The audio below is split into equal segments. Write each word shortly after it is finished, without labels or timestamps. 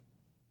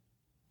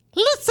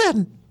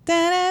listen.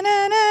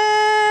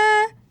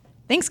 Da-na-na-na.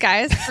 Thanks,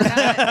 guys. For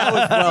that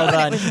was well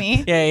done. with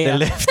me.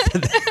 Yeah.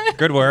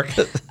 Good work.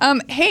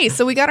 Hey,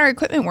 so we got our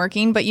equipment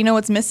working, but you know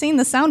what's missing?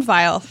 The sound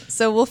file.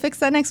 So we'll fix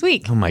that next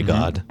week. Oh my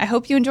God. I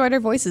hope you enjoyed our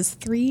voices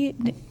 3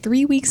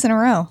 weeks in a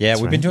row. Yeah,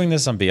 we've been doing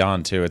this on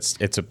Beyond too.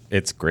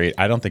 It's great.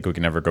 I don't think we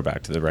can ever go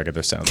back to the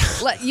regular sound.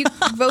 Let you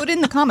vote in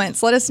the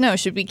comments. Let us know.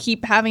 Should we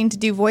keep having to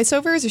do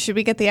voiceovers, or should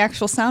we get the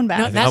actual sound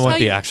back? I want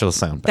the actual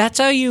sound back. That's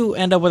how you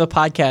end up with a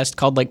podcast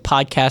called like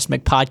Podcast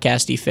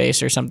McPodcasty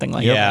Face or something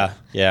like that.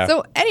 Yeah.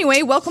 So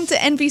anyway, welcome to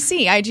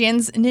NVC,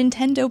 IGN's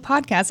Nintendo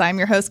podcast. I'm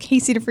your host,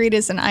 Casey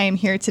DeFreitas, and I am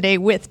here today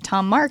with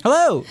Tom Mark.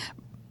 Hello.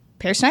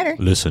 Pear Schneider.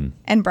 Listen.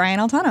 And Brian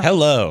Altano.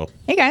 Hello.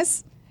 Hey,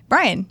 guys.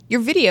 Brian,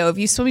 your video of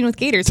you swimming with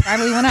gators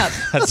finally went up.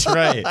 That's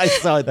right. I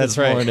saw it this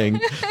morning.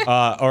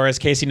 Or as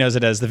Casey knows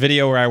it as, the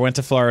video where I went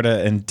to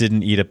Florida and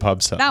didn't eat a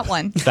pub sub. That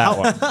one. That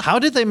one. How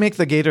did they make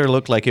the gator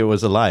look like it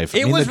was alive?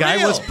 It was the guy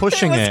real. was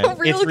pushing It it. was a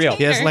real It's real.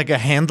 He has gator. like a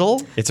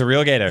handle. It's a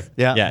real gator.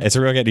 Yeah. It's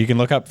a real gator. You can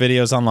look up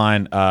videos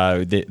online.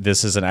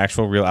 This is an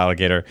actual real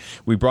alligator.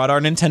 We brought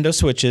our Nintendo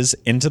Switches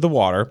into the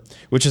water,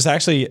 which is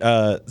actually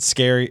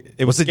scary.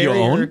 Was it your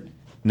scarier- own?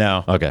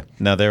 No. Okay.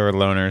 No, they were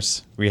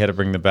loaners. We had to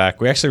bring them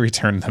back. We actually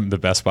returned them to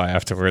Best Buy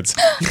afterwards.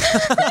 Say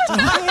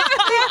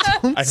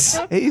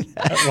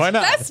that. Why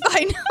not? That's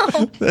fine.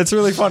 No. That's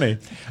really funny.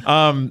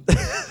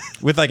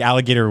 With like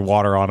alligator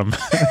water on them.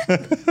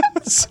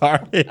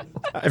 Sorry.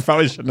 I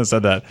probably shouldn't have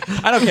said that.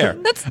 I don't care.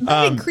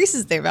 That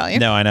increases their value.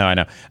 No, I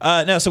know.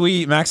 No, so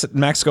Max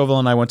Scoville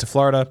and I went to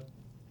Florida.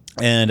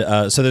 And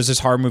so there's this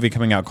horror movie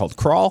coming out called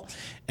Crawl,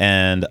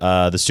 and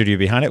the studio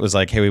behind it was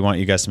like, hey, we want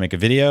you guys to make a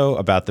video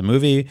about the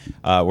movie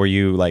where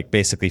you like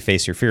basically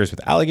face your fears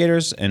with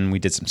alligators. And we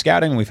did some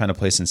scouting. We found a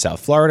place in South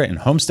Florida in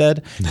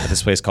Homestead, at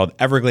this place called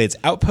Everglades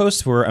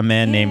Outpost, where a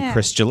man named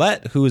Chris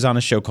Gillette, who is on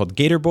a show called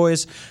Gator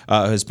Boys,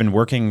 has been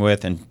working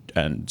with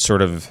and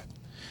sort of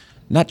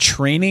not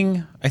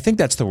training. I think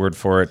that's the word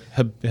for it.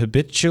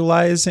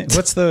 Habitualizing.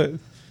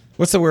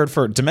 What's the word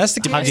for it?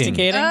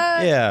 Domesticating?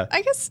 Yeah.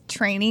 I guess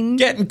training.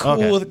 Getting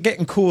cool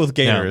with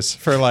gators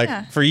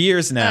for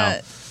years now.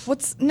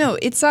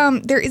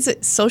 There is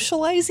a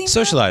socializing.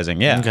 Socializing,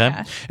 yeah. Okay.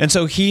 Yeah. And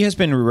so he has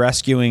been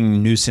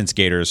rescuing nuisance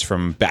gators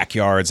from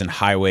backyards and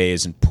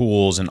highways and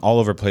pools and all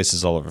over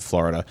places all over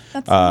Florida.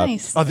 That's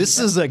nice. Oh, this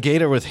is a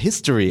gator with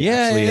history,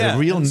 actually. Yeah. A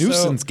real And so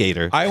nuisance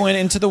gator. I went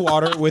into the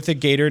water with a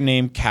gator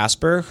named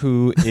Casper,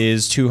 who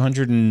is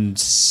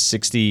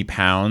 260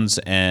 pounds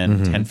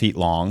and 10 feet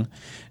long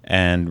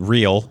and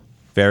real,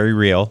 very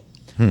real.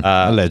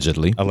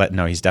 Allegedly.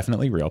 No, he's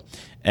definitely real.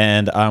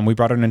 And we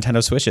brought our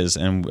Nintendo Switches,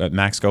 and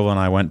Max Scoville and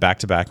I went back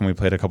to back, and we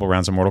played a couple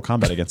rounds of Mortal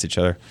Kombat against each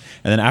other.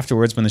 And then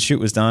afterwards, when the shoot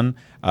was done,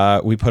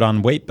 we put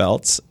on weight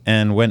belts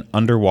and went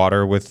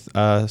underwater with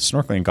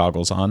snorkeling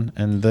goggles on,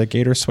 and the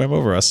gator swam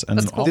over us.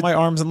 And all my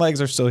arms and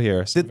legs are still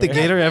here. So Did the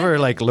gator ever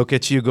like look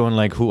at you going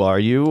like, who are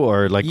you?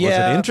 Or like, was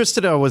Yeah. it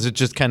interested, or was it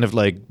just kind of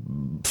like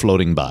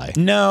floating by?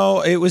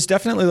 No, it was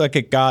definitely like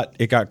it got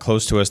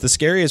close to us. The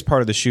scariest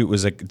part of the shoot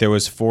was like there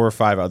was 4 or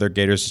 5 other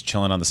gators just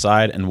chilling on the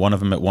side, and one of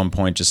them at one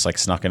point just like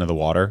snuck into the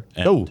water.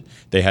 And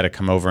they had to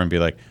come over and be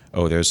like,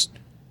 "Oh, there's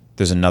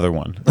another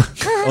one."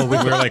 We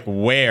were like,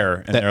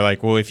 "Where?" And they're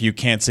like, "Well, if you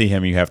can't see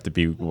him, you have to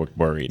be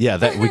worried."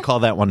 Yeah, we call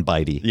that one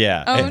bitey.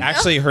 Yeah. Oh, And no.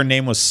 actually, her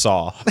name was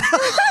Saw.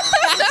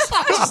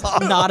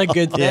 Not a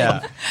good thing.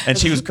 Yeah. And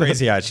she was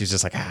crazy eyed. She's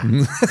just like, ah.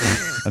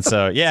 And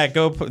so, yeah,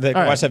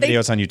 watch that video.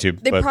 It's on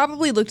YouTube. They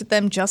probably looked at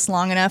them just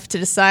long enough to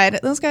decide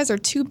those guys are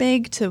too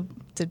big to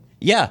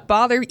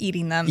bother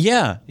eating them.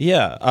 Yeah,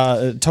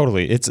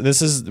 totally.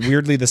 This is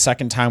weirdly the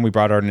second time we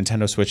brought our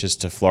Nintendo Switches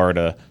to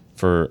Florida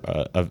for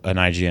an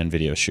IGN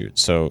video shoot.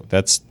 So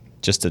that's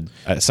just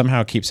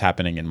somehow keeps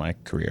happening in my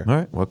career. All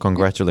right. Well,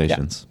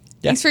 congratulations.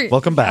 Thanks for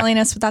Welcome back. telling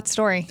us with that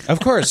story. Of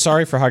course.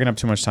 Sorry for hogging up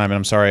too much time, and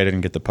I'm sorry I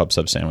didn't get the pub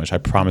sub sandwich. I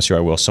promise you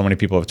I will. So many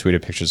people have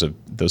tweeted pictures of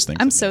those things.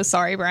 I'm so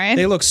sorry, Brian.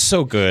 They look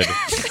so good.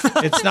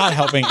 It's not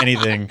helping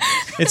anything.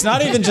 It's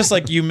not even just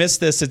like you missed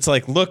this. It's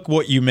like, look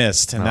what you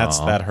missed, and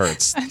that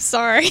hurts. I'm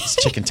sorry.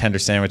 Chicken tender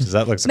sandwiches.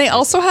 That looks. They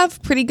also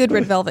have pretty good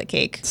red velvet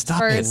cake. Stop as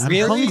far it. as I'm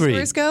really hungry.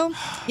 stores go.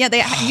 Yeah,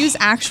 they use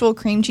actual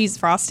cream cheese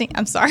frosting.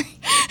 I'm sorry.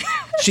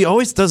 She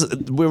always does.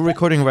 We're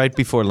recording right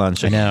before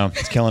lunch. I know.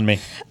 It's killing me.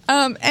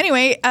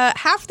 Anyway,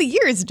 half the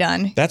year is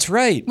done. That's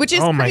right. Which is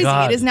Oh my crazy.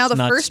 God. It is now the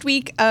nuts. first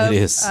week of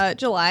It is.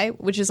 July,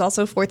 which is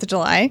also 4th of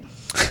July.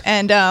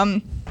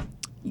 And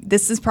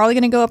this is probably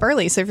going to go up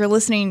early. So if you're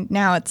listening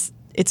now, it's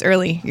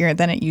earlier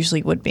than it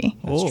usually would be.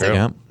 That's true.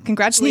 Yeah.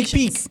 Congratulations.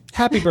 Sneak peek.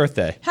 Happy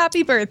birthday.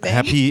 Happy birthday.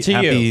 Happy To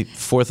you.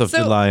 4th of So-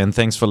 July, and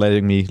thanks for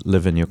letting me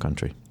live in your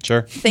country.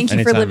 Sure. Thank you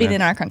for Anytime, living man.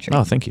 in our country.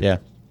 Oh, thank you. Yeah.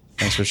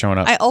 Thanks for showing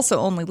up. I also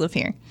only live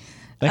here.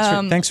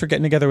 Thanks for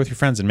getting together with your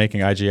friends and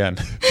making IGN.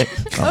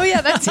 Oh, yeah,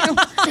 that too.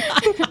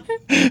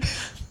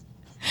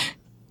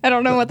 I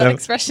don't know what that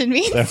expression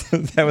means.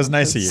 That was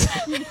nice of you.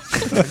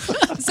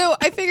 So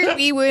I figured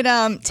we would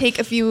take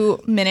a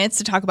few minutes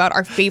to talk about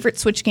our favorite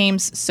Switch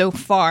games so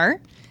far.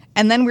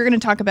 And then we're going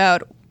to talk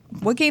about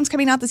what games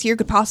coming out this year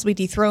could possibly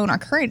dethrone our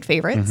current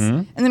favorites.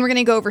 And then we're going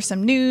to go over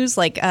some news,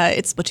 like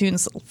it's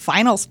Splatoon's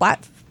final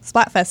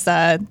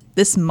Splatfest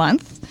this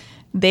month.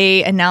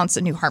 They announced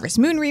a new Harvest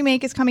Moon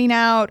remake is coming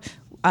out.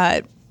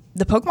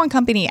 The Pokemon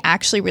Company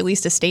actually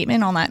released a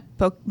statement on that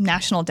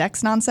National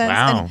Dex nonsense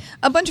Wow. and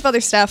a bunch of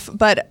other stuff.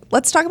 But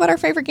let's talk about our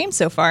favorite games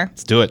so far.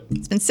 Let's do it.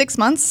 It's been 6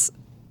 months.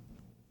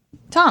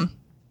 Tom.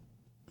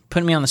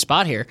 Putting me on the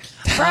spot here.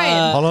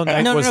 Brian. Hollow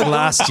Knight was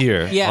last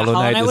year. Yeah, Hollow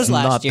Knight was is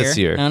last not year. this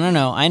year.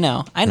 No. I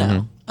know.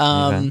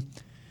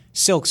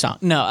 Silk Song.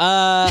 No.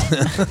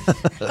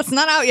 That's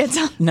not out yet,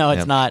 Tom. No,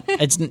 it's not.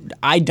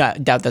 I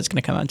doubt that's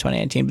going to come out in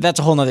 2019, but that's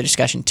a whole nother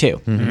discussion too.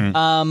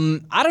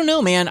 I don't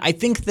know, man. I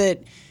think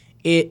that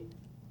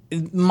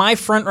my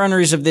front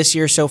runners of this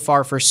year so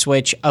far for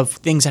Switch, of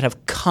things that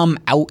have come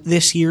out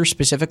this year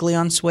specifically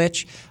on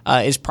Switch,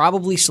 is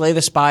probably Slay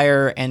the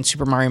Spire and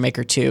Super Mario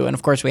Maker 2. And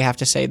of course, we have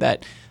to say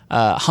that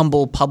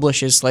Humble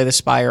publishes Slay the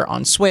Spire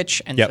on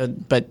Switch,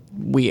 and but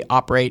we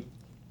operate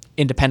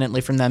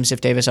independently from them.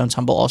 Ziff Davis owns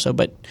Humble also,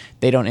 but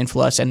they don't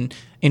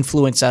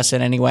influence us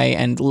in any way.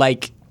 And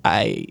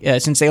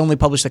since they only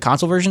publish the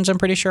console versions, I'm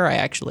pretty sure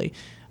I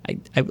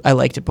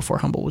liked it before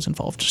Humble was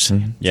involved. Just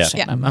saying.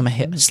 I'm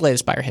a Slay the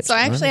Spire hipster. So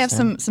I actually have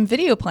some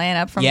video playing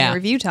up from your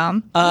review,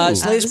 Tom.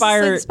 Slay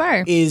the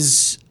Spire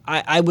is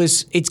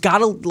it's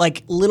got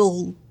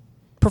little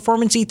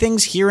performance-y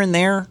things here and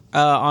there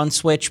on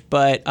Switch,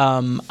 but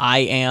I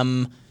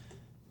am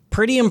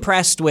pretty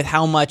impressed with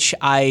how much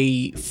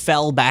I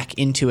fell back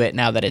into it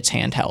now that it's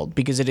handheld,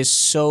 because it is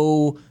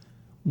so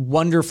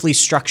wonderfully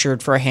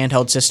structured for a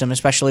handheld system,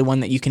 especially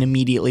one that you can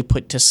immediately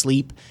put to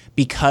sleep,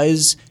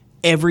 because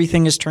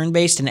everything is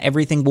turn-based and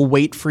everything will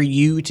wait for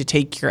you to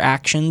take your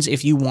actions.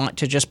 If you want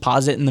to just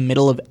pause it in the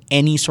middle of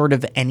any sort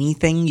of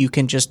anything, you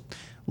can just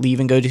leave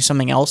and go do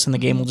something else, and the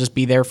game will just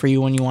be there for you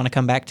when you want to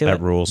come back to it.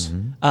 That rules.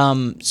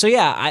 So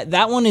yeah,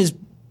 that one is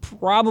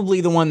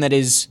probably the one that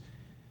is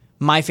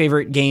my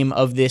favorite game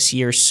of this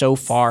year so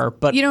far.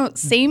 But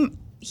same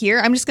here.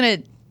 I'm just gonna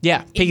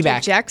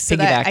piggyback so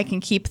that I can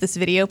keep this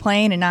video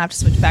playing and not have to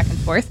switch back and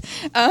forth.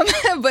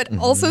 But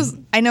also,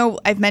 I know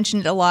I've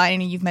mentioned it a lot,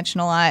 and you've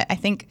mentioned a lot. I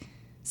think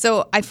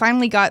so. I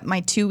finally got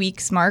my 2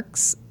 week mark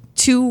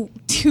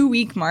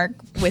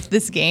with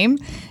this game,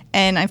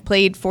 and I've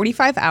played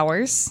 45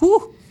 hours.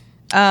 Whew.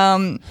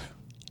 And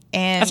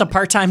that's a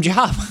part-time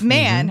job.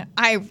 Man,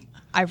 I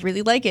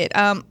really like it.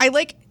 I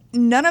like.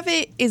 None of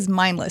it is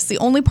mindless. The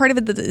only part of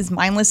it that is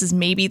mindless is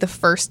maybe the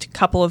first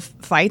couple of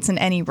fights in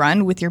any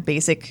run with your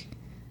basic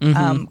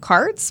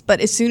cards. But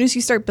as soon as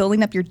you start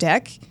building up your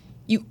deck,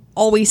 you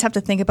always have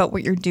to think about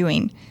what you're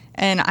doing.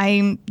 And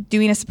I'm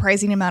doing a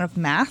surprising amount of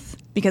math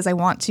because I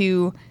want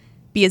to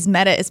be as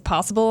meta as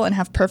possible and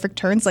have perfect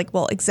turns. Like,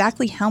 well,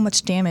 exactly how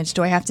much damage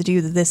do I have to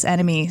do to this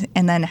enemy?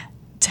 And then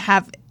to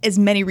have as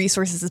many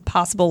resources as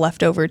possible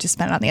left over to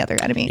spend on the other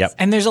enemies. Yep.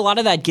 And there's a lot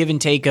of that give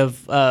and take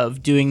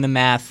of doing the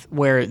math,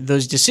 where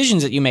those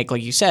decisions that you make,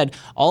 like you said,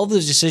 all of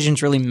those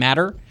decisions really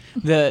matter.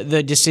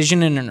 The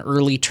decision in an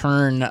early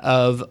turn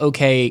of,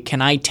 okay,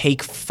 can I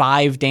take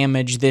 5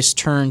 damage this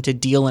turn to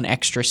deal an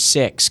extra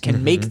 6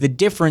 can make the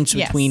difference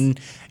between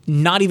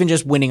not even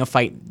just winning a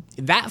fight,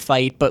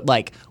 but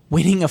like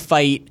winning a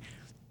fight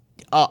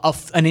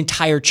an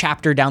entire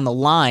chapter down the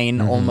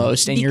line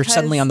almost, and you're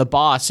suddenly on the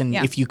boss, and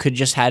if you could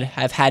just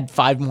have had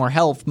 5 more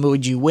health,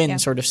 would you win,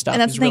 sort of stuff.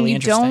 And that's is the thing, really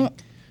interesting.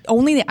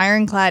 Only the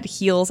Ironclad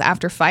heals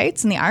after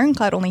fights, and the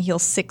Ironclad only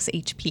heals 6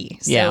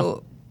 HP.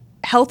 So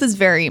health is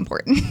very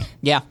important.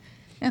 Yeah.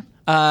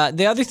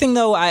 The other thing,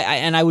 though,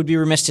 I would be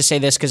remiss to say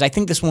this, because I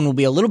think this one will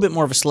be a little bit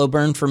more of a slow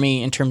burn for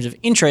me in terms of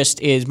interest,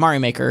 is Mario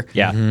Maker,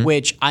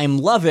 which I'm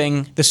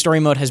loving. The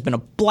story mode has been a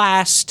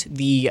blast.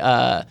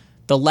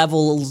 The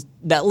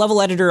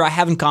level editor I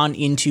haven't gone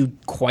into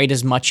quite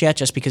as much yet,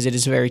 just because it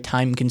is a very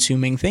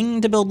time-consuming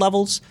thing to build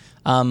levels,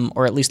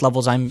 or at least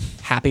levels I'm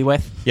happy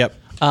with. Yep.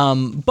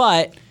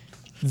 But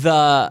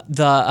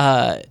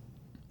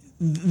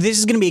this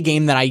is going to be a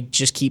game that I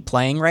just keep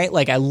playing, right?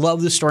 Like, I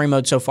love the story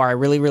mode so far. I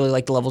really, really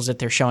like the levels that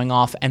they're showing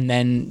off, and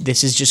then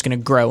this is just going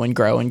to grow and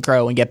grow and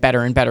grow and get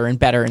better and better and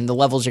better, and the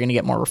levels are going to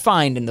get more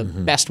refined, and the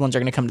best ones are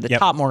going to come to the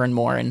top more and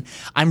more, and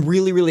I'm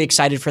really, really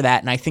excited for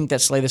that, and I think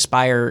that Slay the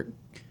Spire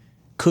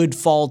could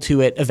fall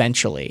to it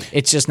eventually.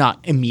 It's just not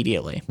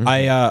immediately.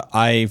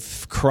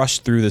 I've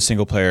crushed through the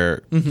single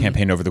player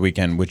campaign over the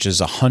weekend, which is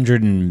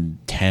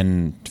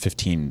 110,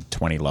 15,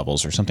 20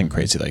 levels or something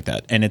crazy like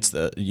that. And it's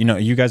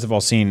you guys have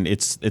all seen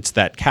it's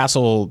that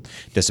castle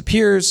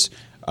disappears.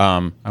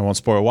 I won't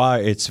spoil why.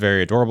 It's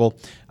very adorable.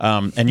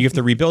 And you have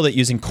to rebuild it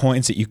using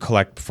coins that you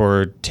collect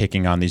for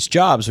taking on these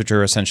jobs, which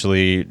are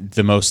essentially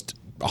the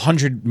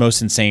 100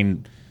 most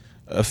insane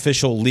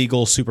official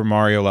legal Super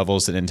Mario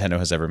levels that Nintendo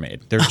has ever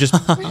made. They're just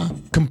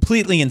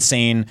completely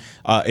insane.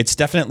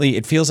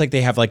 It feels like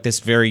they have like this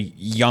very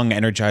young,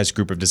 energized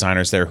group of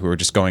designers there who are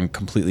just going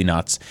completely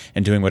nuts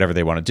and doing whatever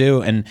they want to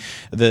do. And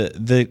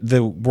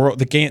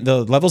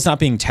the level's not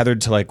being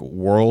tethered to like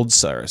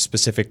worlds or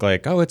specific,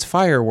 like, oh, it's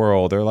Fire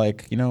World, or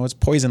like, it's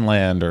Poison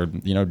Land, or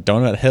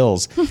Donut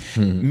Hills.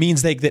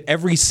 Means that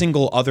every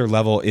single other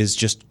level is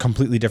just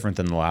completely different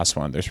than the last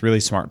one. There's really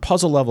smart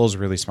puzzle levels,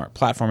 really smart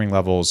platforming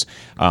levels,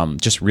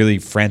 just really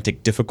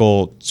frantic,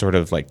 difficult, sort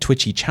of like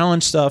twitchy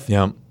challenge stuff.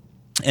 Yeah.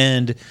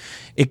 And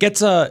it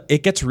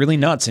gets really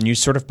nuts, and you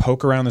sort of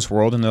poke around this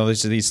world, and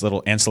there's these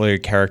little ancillary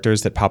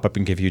characters that pop up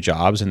and give you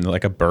jobs, and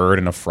like a bird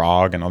and a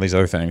frog and all these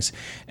other things.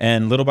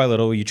 And little by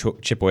little, you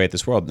chip away at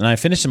this world. And I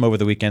finished them over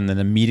the weekend, then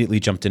immediately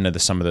jumped into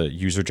some of the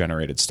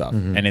user-generated stuff.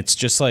 And it's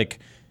just like,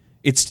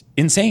 it's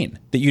insane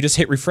that you just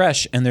hit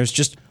refresh and there's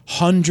just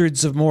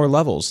hundreds of more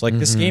levels. Like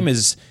this game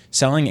is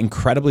selling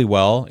incredibly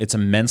well. It's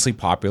immensely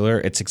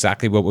popular. It's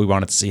exactly what we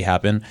wanted to see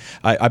happen.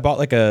 I bought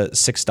like a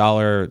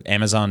 $6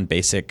 Amazon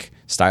basic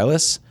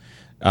stylus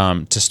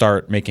to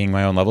start making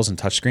my own levels in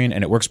touchscreen,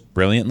 and it works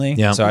brilliantly.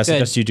 Yeah. So I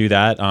suggest you do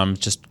that.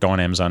 Just go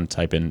on Amazon,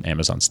 type in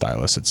Amazon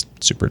stylus. It's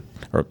super,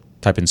 or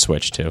type in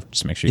Switch too.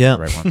 Just make sure you get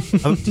the right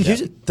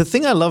one. The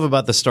thing I love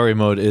about the story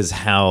mode is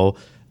how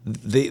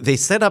they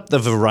set up the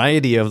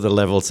variety of the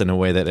levels in a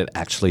way that it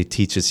actually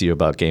teaches you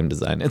about game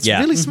design. It's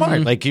really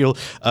smart. Like you'll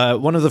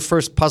one of the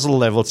first puzzle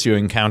levels you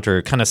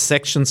encounter kind of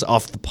sections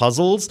off the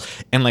puzzles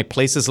and like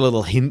places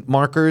little hint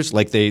markers.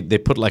 Like they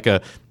put like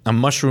a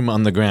mushroom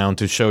on the ground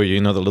to show you,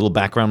 the little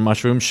background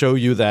mushroom, show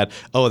you that,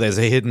 oh, there's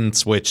a hidden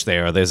switch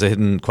there, there's a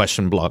hidden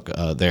question block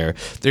there.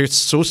 They're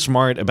so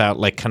smart about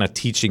like kind of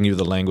teaching you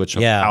the language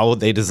of how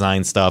they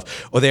design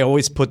stuff. Or they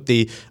always put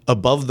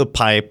above the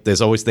pipe,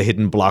 there's always the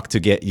hidden block to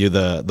get you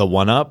the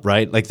one up,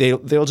 right? Like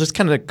they'll just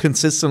kind of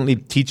consistently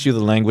teach you the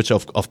language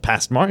of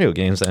past Mario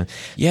games. And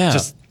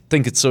just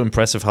think it's so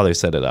impressive how they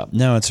set it up.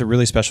 No, it's a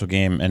really special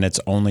game, and it's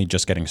only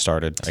just getting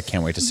started. I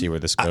can't wait to see where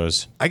this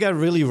goes. I got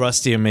really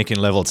rusty in making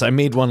levels. I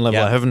made one level.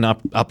 I haven't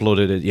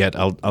uploaded it yet.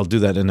 I'll do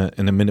that in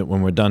a minute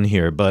when we're done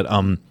here. But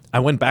I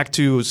went back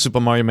to Super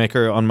Mario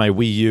Maker on my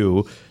Wii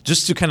U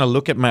just to kind of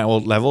look at my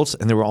old levels,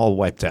 and they were all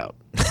wiped out.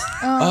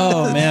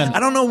 Oh man, I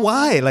don't know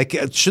why. Like,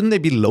 shouldn't they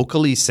be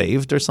locally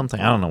saved or something?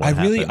 I don't know.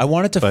 I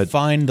wanted to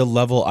find the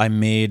level I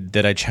made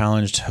that I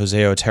challenged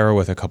Jose Otero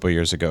with a couple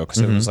years ago because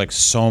it was like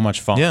so much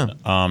fun. Yeah.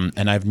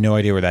 And I have no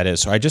idea where that is.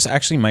 So I just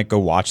actually might go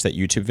watch that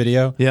YouTube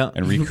video.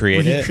 And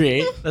recreate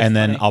it. And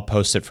then I'll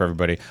post it for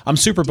everybody. I'm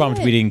super bummed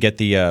we didn't get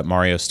the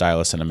Mario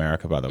stylus in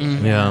America, by the way.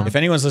 Yeah. If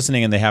anyone's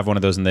listening and they have one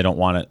of those and they don't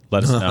want it,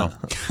 let us know.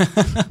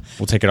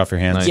 We'll take it off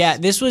your hands. Nice. Yeah,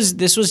 this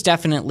was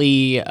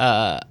definitely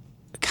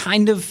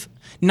kind of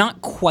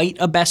not quite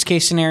a best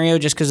case scenario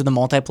just because of the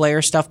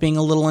multiplayer stuff being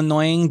a little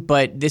annoying,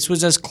 but this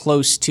was as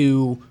close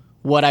to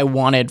what I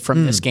wanted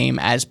from this game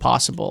as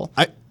possible.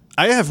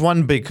 I have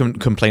one big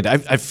complaint.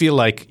 I feel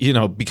like,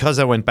 because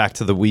I went back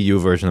to the Wii U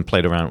version and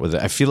played around with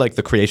it, I feel like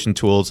the creation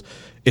tools,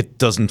 it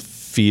doesn't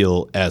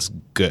feel as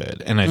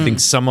good. And I think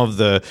some of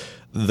the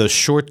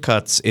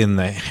shortcuts in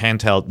the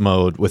handheld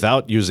mode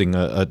without using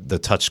the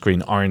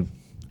touchscreen aren't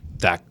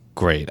that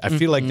great. I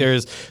feel like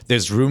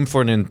there's room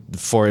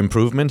for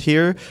improvement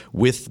here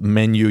with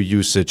menu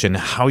usage and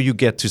how you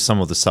get to some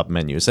of the sub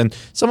menus. And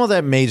some of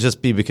that may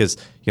just be because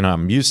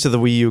I'm used to the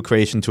Wii U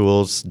creation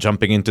tools,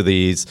 jumping into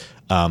these.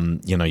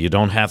 You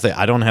don't have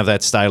I don't have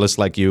that stylus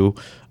like you.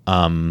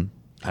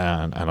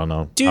 I don't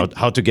know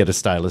how to get a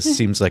stylus.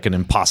 Seems like an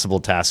impossible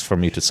task for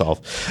me to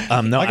solve.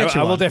 No,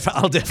 I'll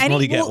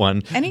definitely get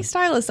one. Any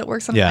stylus that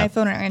works on an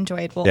iPhone or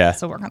Android will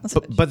also work on the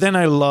Switch. But then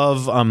I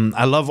love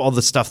all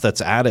the stuff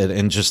that's added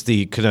and just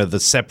the kind of the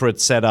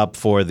separate setup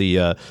for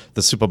the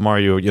Super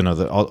Mario.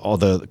 All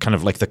the kind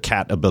of like the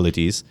cat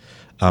abilities.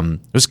 I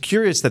was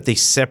curious that they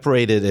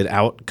separated it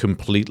out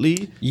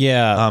completely.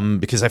 Yeah.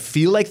 Because I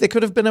feel like there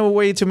could have been a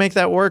way to make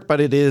that work,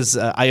 but it is.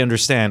 I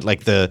understand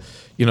like the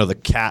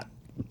cat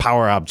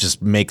power up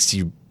just makes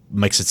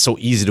it so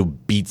easy to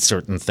beat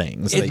certain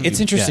things. It's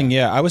interesting.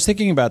 Yeah, I was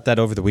thinking about that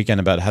over the weekend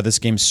about how this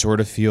game sort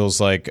of feels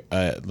like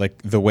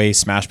the way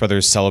Smash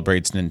Brothers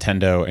celebrates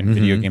Nintendo and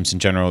video games in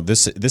general.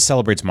 This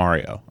celebrates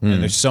Mario,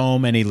 and there's so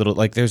many little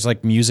there's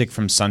music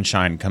from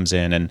Sunshine comes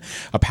in and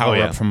a power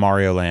up from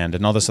Mario Land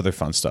and all this other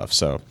fun stuff.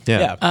 So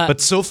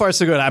but so far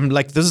so good. I'm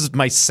like, this is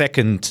my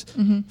second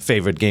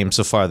favorite game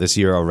so far this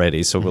year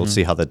already. So we'll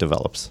see how that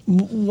develops.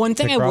 One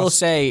thing I will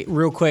say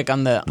real quick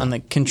on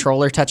the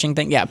controller touching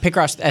thing. Yeah,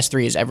 Picross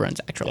S3 is everyone's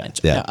actual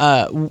answer.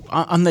 Yeah.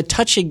 On the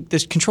touching,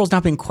 this control's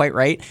not being quite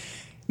right.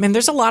 Man,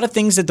 there's a lot of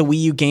things that the Wii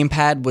U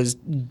gamepad was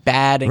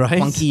bad and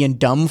clunky and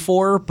dumb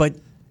for, but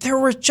there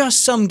were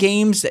just some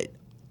games that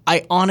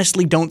I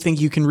honestly don't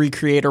think you can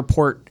recreate or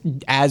port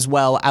as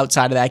well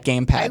outside of that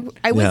gamepad.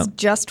 I was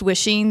just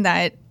wishing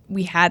that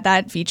we had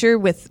that feature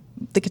with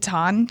the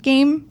Catan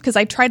game because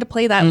I tried to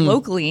play that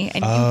locally and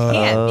you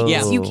can't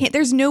because you can't.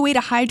 There's no way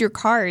to hide your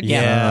card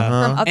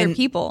from other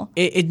people.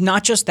 It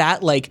not just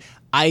that,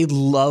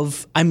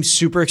 I'm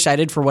super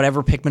excited for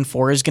whatever Pikmin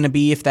 4 is going to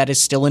be, if that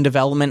is still in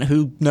development,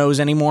 who knows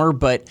anymore,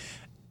 but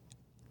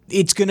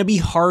it's going to be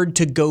hard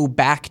to go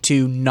back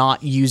to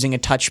not using a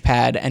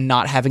touchpad and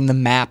not having the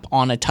map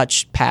on a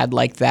touchpad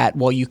like that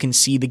while you can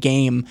see the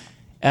game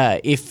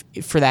if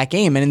for that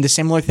game. And in the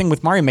similar thing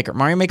with Mario Maker.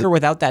 Mario Maker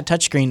without that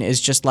touchscreen is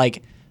just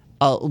like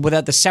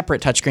without the separate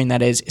touchscreen,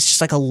 that is, it's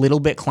just like a little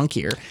bit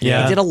clunkier.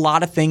 Yeah. It did a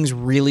lot of things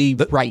really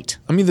right.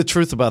 I mean, the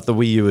truth about the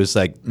Wii U is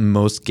like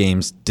most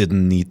games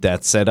didn't need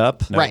that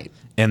setup. Right.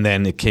 And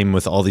then it came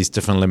with all these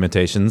different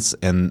limitations,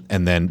 and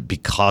then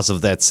because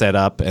of that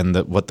setup and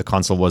what the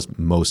console was,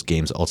 most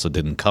games also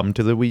didn't come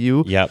to the Wii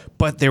U. Yep.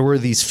 But there were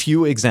these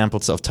few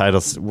examples of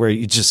titles where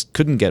you just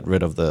couldn't get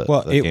rid of the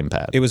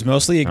gamepad. It was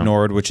mostly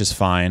ignored, which is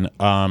fine.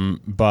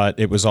 But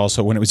it was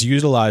also, when it was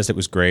utilized, it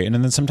was great. And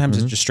then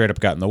sometimes it just straight up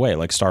got in the way,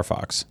 like Star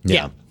Fox.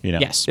 Yeah. You know?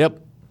 Yes. Yep.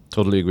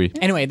 Totally agree.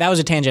 Anyway, that was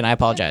a tangent. I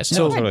apologize.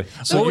 Totally.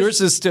 So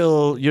yours is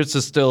still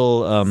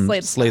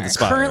Slay the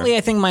Spire. Currently, I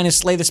think mine is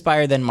Slay the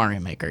Spire, then Mario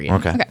Maker. Yeah.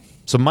 Okay.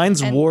 So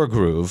mine's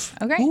Wargroove.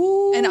 Okay.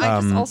 And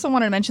I just also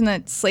wanted to mention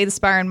that Slay the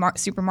Spire and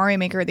Super Mario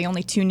Maker are the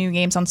only 2 new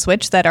games on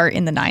Switch that are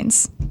in the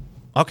 9s.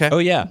 Okay. Oh,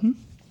 yeah.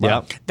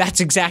 Yeah. That's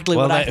exactly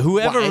Well, what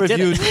whoever why I did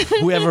it.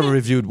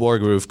 reviewed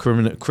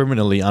Wargroove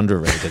criminally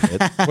underrated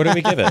it. What did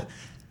we give it?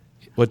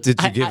 What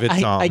did you give it,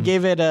 Tom? I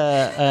gave it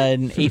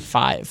an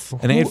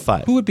 8.5. An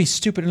 8.5. Who would be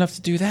stupid enough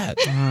to do that?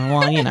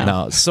 Well, you know.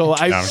 No, so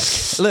I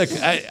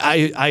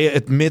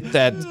admit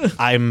that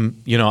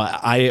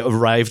I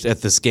arrived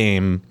at this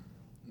game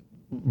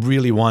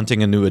really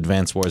wanting a new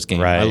Advance Wars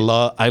game. Right.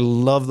 I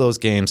love those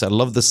games. I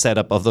love the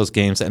setup of those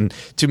games, and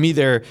to me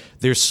they're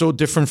so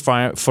different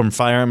from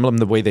Fire Emblem,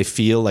 the way they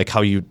feel, like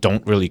how you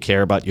don't really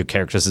care about your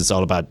characters. It's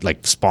all about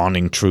like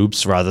spawning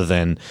troops rather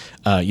than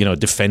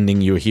defending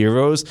your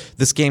heroes.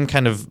 This game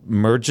kind of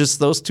merges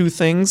those two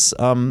things,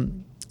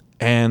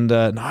 and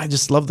I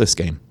just love this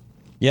game.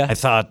 Yeah. I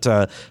thought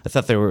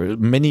there were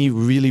many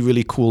really,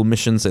 really cool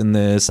missions in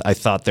this. I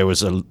thought there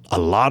was a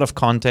lot of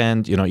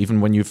content.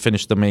 Even when you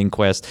finish the main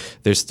quest,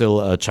 there's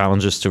still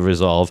challenges to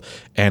resolve.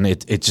 And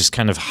it just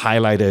kind of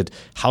highlighted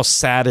how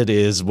sad it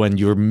is when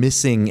you're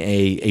missing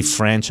a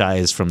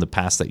franchise from the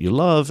past that you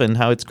love, and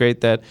how it's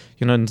great that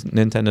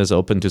Nintendo is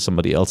open to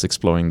somebody else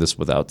exploring this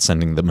without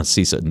sending them a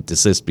cease and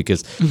desist,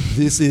 because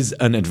this is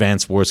an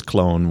Advance Wars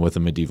clone with a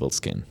medieval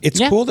skin.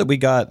 It's cool that we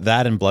got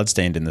that and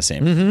Bloodstained in the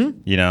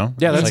same. Yeah,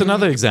 that's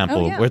another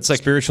example where it's like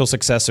spiritual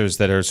successors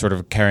that are sort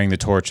of carrying the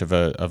torch of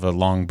a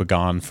long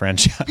begone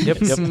franchise. Yep,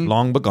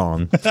 long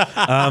begone.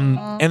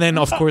 And then,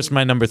 of course,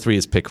 my number 3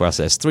 is Picross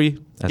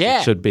S3. As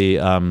it should be.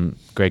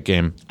 Great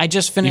game. I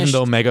just finished. Even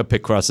though Mega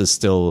Picross is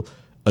still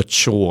a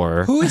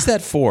chore. Who is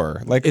that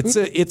for? Like,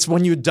 it's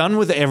when you're done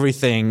with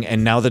everything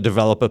and now the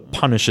developer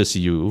punishes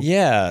you.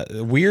 Yeah,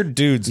 weird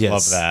dudes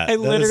love that.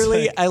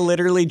 I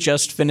literally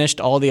just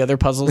finished all the other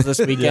puzzles this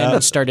weekend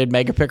and started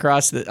Mega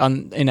Picross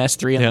in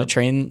S3 on the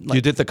train.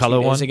 You did the color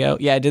 2 days one? ago.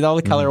 Yeah, I did all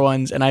the color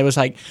ones, and I was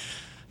like,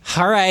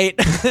 all right.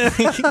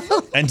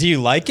 And do you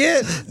like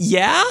it?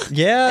 Yeah.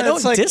 Yeah. I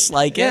don't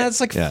dislike it. Yeah, it's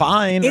like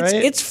fine, right?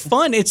 It's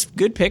fun. It's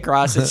good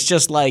Picross. It's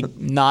just like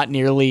not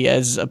nearly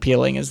as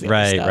appealing as the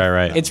other stuff.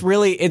 Right. It's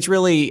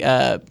really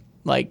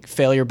like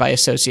failure by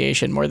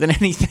association more than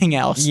anything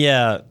else.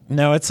 Yeah.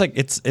 No, it's like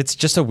it's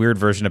just a weird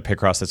version of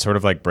Picross that sort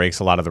of like breaks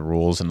a lot of the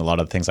rules and a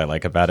lot of the things I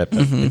like about it.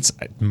 But it's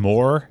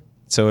more.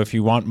 So if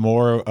you want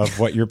more of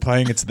what you're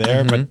playing, it's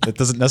there, but it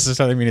doesn't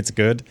necessarily mean it's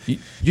good.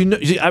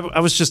 I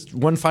was just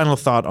one final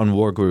thought on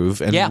Wargroove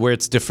and where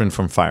it's different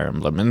from Fire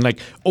Emblem. And like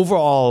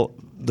overall,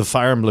 the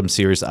Fire Emblem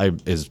series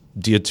is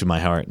dear to my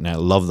heart, and I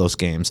love those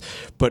games.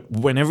 But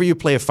whenever you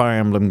play a Fire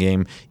Emblem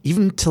game,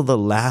 even till the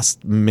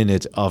last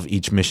minute of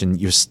each mission,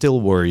 you're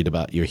still worried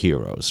about your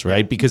heroes,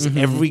 right? Because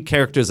every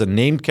character is a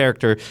named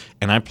character,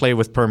 and I play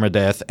with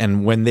permadeath,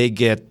 and when they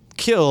get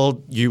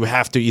killed, you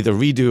have to either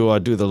redo or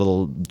do the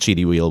little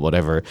cheaty wheel,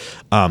 whatever,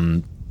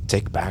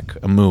 take back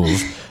a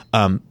move.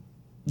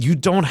 You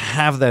don't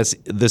have this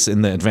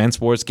in the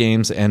Advance Wars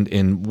games and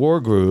in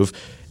Wargroove.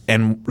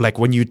 And like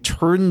when you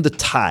turn the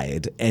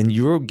tide and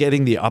you're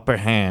getting the upper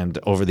hand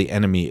over the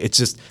enemy, it's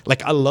just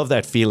like, I love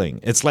that feeling.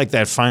 It's like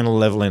that final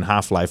level in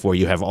Half-Life where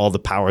you have all the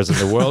powers in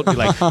the world. You're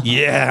like,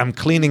 yeah, I'm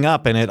cleaning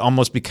up. And it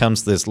almost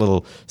becomes this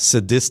little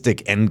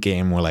sadistic end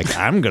game where like,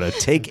 I'm going to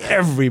take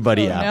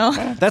everybody out.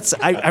 No.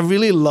 I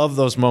really love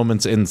those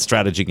moments in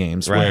strategy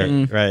games where,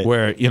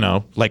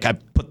 like I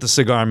put the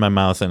cigar in my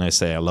mouth and I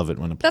say, I love it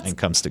when a plan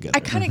comes together. I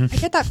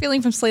get that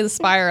feeling from Slay the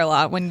Spire a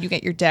lot when you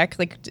get your deck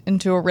like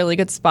into a really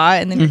good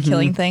spot and then you're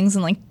killing things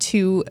in like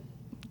two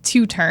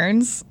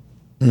turns.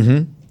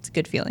 It's a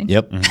good feeling.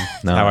 Yep.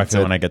 No, how I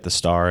feel when I get the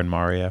star in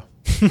Mario.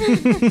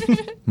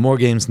 More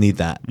games need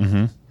that.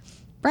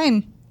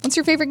 Brian, what's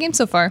your favorite game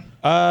so far?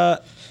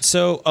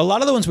 So a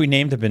lot of the ones we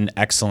named have been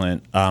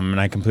excellent,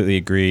 and I completely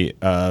agree.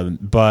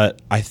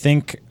 But I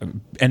think,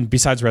 and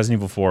besides Resident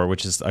Evil 4,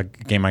 which is a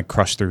game I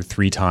crushed through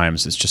 3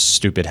 times, it's just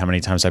stupid how many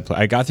times I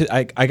played.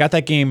 I got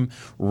that game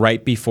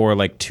right before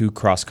like 2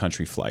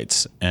 cross-country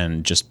flights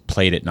and just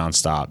played it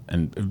nonstop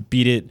and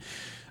beat it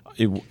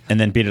and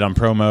then beat it on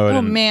pro mode.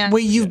 Oh man!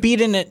 Wait, you've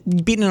beaten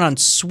it on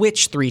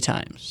Switch 3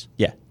 times.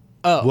 Yeah.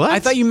 Oh, What? I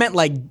thought you meant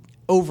like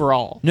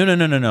overall. No.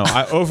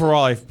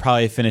 Overall, I've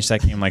probably finished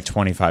that game like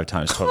 25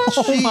 times total.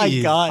 Oh my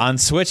god! On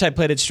Switch, I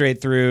played it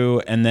straight through,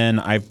 and then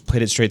I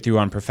played it straight through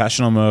on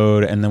professional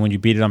mode. And then when you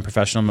beat it on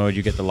professional mode,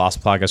 you get the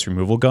Lost Plagas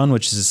removal gun,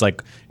 which is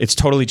like, it's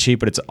totally cheap,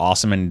 but it's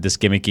awesome. And this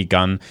gimmicky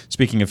gun,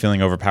 speaking of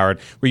feeling overpowered,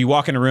 where you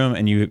walk in a room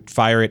and you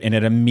fire it, and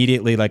it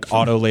immediately like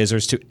auto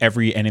lasers to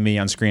every enemy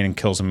on screen and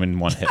kills them in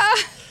one hit.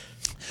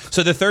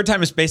 So the third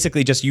time is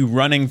basically just you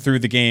running through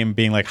the game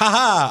being like,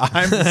 haha,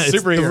 I'm the It's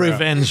superhero. the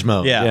revenge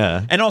mode.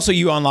 Yeah. And also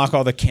you unlock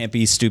all the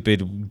campy,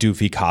 stupid,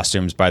 doofy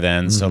costumes by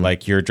then. So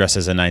like you're dressed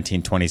as a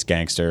 1920s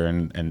gangster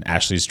and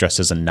Ashley's dressed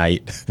as a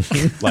knight.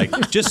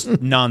 Like just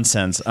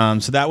nonsense.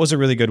 So that was a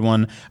really good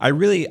one. I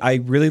really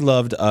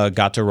loved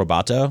Gato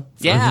Roboto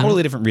for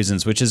totally different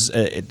reasons, which is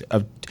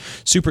a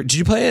super. Did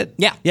you play it?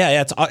 Yeah.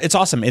 Yeah. It's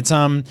awesome. It's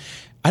I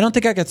don't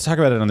think I got to talk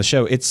about it on the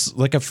show. It's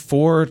like a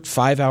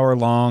 4-5 hour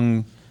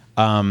long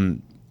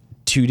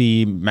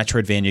 2D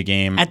Metroidvania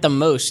game. At the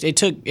most, it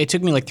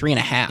took me like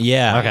 3.5.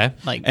 Yeah. Okay.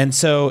 Like, And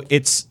so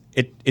it's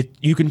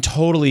you can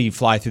totally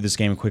fly through this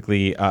game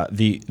quickly.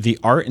 The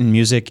art and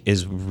music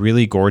is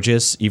really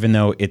gorgeous, even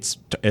though it's,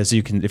 as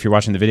you can, if you're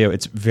watching the video,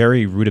 it's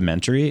very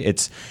rudimentary.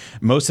 It's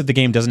most of the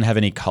game doesn't have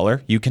any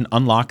color. You can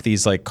unlock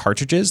these like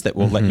cartridges that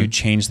will let you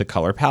change the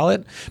color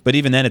palette, but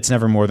even then, it's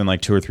never more than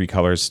like 2 or 3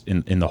 colors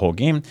in the whole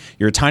game.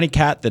 You're a tiny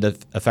cat that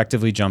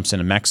effectively jumps in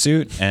a mech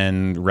suit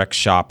and wrecks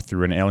shop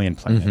through an alien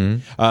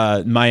planet.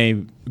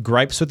 My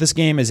gripes with this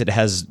game is it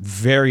has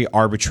very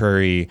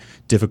arbitrary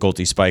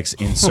difficulty spikes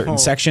in certain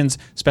sections,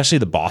 especially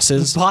the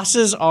bosses.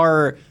 bosses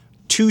are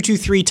 2 to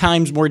 3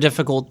 times more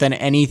difficult than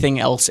anything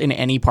else in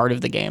any part of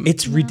the game.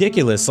 It's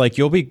ridiculous. Like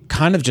you'll be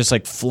kind of just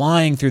like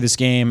flying through this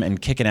game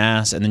and kicking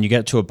ass, and then you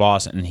get to a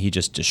boss and he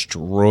just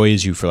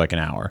destroys you for like an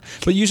hour.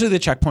 But usually the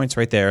checkpoint's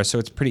right there, so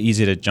it's pretty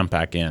easy to jump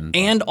back in.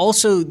 And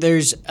also,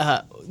 there's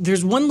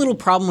one little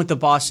problem with the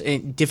boss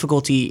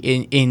difficulty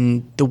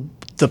in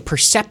the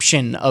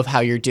perception of how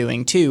you're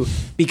doing too,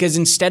 because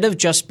instead of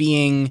just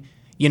being,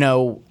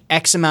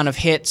 X amount of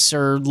hits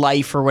or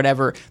life or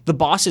whatever, the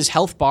boss's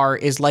health bar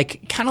is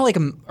like kind of like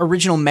an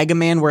original Mega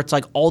Man where it's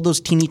like all those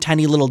teeny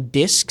tiny little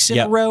discs in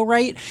a row,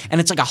 right?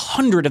 And it's like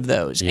 100 of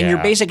those. And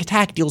your basic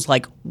attack deals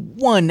like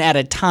 1 at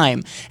a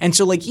time. And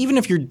so like even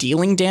if you're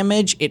dealing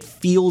damage, it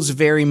feels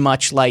very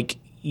much like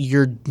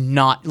you're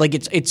not, like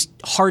it's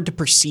hard to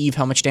perceive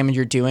how much damage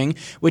you're doing,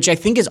 which I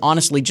think is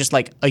honestly just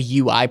like a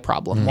UI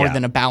problem more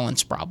than a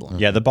balance problem.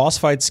 Yeah, the boss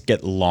fights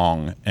get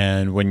long,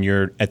 and when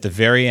you're at the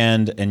very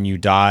end and you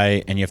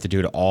die and you have to do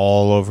it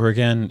all over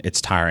again,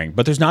 it's tiring.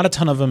 But there's not a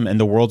ton of them, and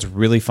the world's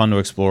really fun to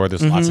explore.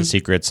 There's lots of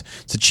secrets.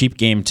 It's a cheap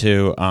game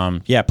too.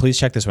 Please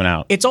check this one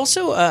out. It's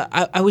also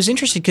I was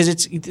interested because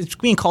it's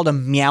being called a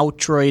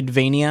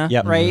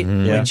Meowtroidvania,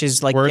 right? Which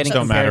is like Words getting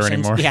don't matter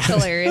comparisons. anymore. Yeah,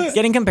 Hilarious.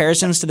 getting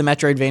comparisons to the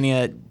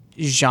Metroidvania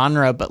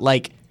genre, but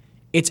like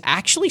it's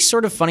actually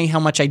sort of funny how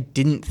much I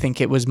didn't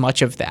think it was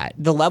much of that.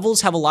 The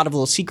levels have a lot of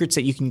little secrets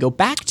that you can go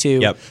back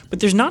to, but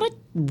there's not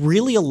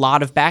really a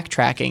lot of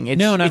backtracking.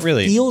 No, not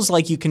really. It feels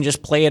like you can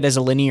just play it as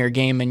a linear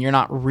game and you're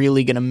not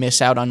really going to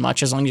miss out on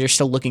much as long as you're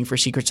still looking for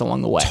secrets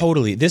along the way.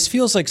 Totally. This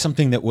feels like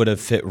something that would have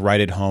fit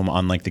right at home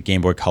on like the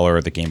Game Boy Color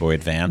or the Game Boy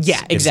Advance. Yeah,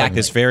 exactly. It's like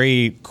this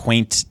very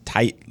quaint,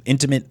 tight,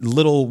 intimate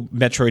little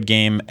Metroid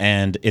game,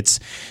 and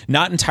it's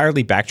not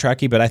entirely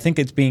backtracky, but I think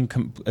it's being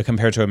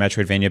compared to a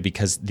Metroidvania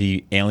because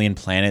the alien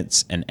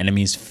planets and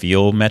enemies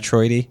feel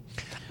Metroidy.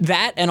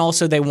 That, and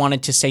also they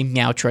wanted to say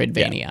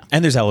Meowtroidvania. Yeah.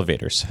 And there's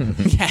elevators,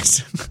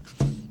 Yes.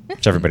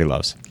 which everybody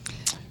loves.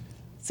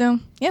 So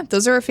yeah,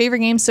 those are our favorite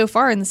games so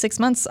far in the 6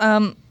 months.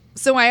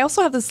 So I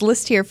also have this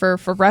list here for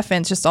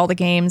reference, just all the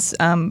games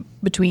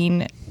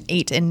between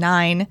 8 and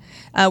 9.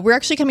 We're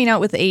actually coming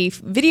out with a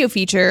video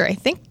feature, I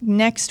think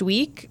next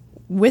week,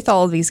 with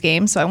all of these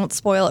games. So I won't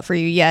spoil it for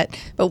you yet.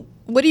 But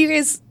what do you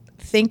guys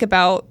think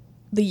about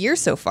the year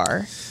so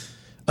far?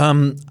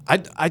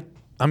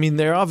 I mean,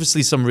 there are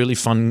obviously some really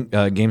fun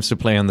games to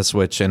play on the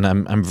Switch, and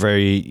I'm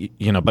very,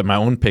 by my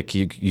own pick,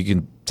 you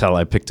can tell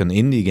I picked an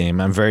indie game.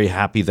 I'm very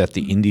happy that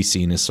the indie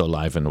scene is so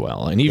alive and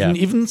well. And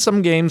even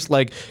some games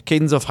like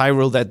Cadence of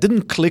Hyrule that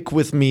didn't click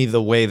with me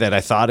the way that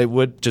I thought it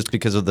would just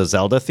because of the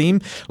Zelda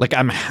theme. Like,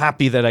 I'm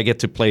happy that I get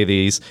to play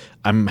these.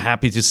 I'm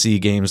happy to see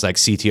games like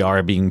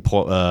CTR being,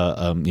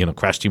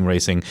 Crash Team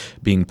Racing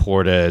being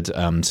ported,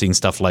 seeing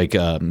stuff like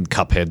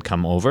Cuphead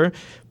come over.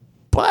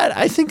 But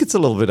I think it's a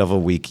little bit of a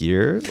weak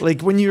year.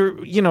 Like when your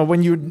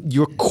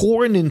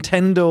core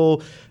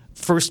Nintendo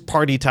first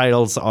party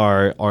titles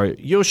are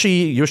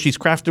Yoshi's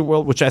Crafted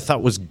World, which I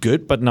thought was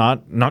good but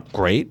not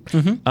great.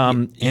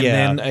 And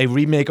then a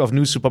remake of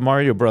New Super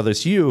Mario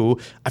Bros. U.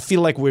 I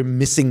feel like we're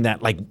missing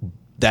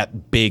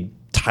that big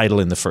title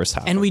in the first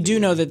half. And we do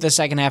know that the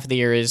second half of the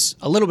year is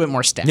a little bit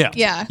more stacked.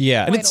 Yeah.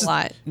 And Quite a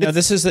lot. No,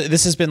 this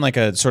has been like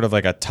a sort of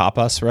like a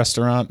tapas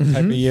restaurant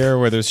type of year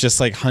where there's just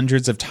like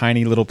hundreds of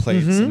tiny little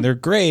plates and they're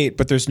great,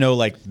 but there's no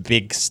like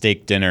big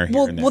steak dinner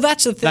here and there. Well,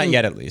 that's the thing. Not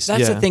yet, at least.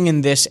 That's the thing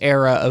in this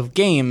era of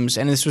games,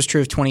 and this was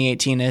true of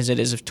 2018 as it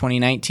is of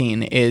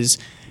 2019, is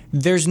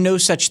there's no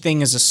such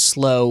thing as a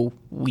slow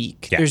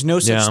week. Yeah. There's no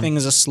such thing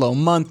as a slow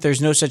month. There's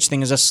no such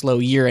thing as a slow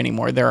year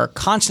anymore. There are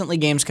constantly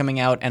games coming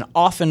out, and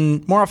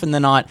more often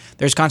than not,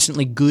 there's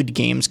constantly good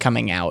games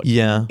coming out.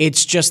 Yeah.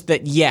 It's just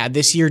that,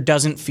 this year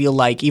doesn't feel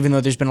like, even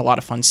though there's been a lot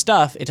of fun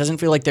stuff, it doesn't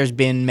feel like there's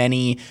been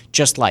many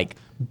just like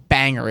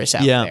bangers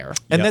out there.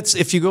 And that's,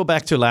 if you go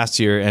back to last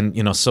year, and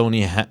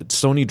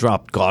Sony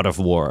dropped God of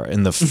War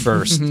in the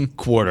first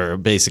quarter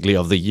basically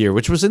of the year,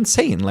 which was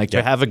insane. Like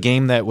to have a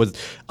game that would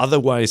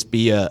otherwise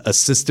be a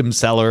system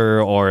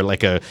seller or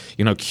like a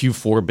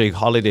Q4 big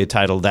holiday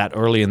title that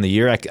early in the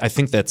year, I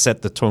think that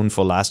set the tone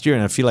for last year.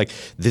 And I feel like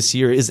this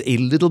year is a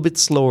little bit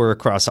slower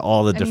across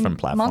all the different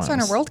platforms. Monster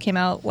Hunter World came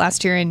out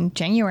last year in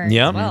January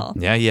as well.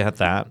 Yeah, you had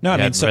that. No, I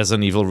mean,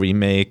 Resident Evil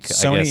Remake.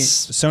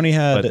 Sony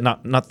had,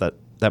 but not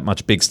that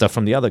much big stuff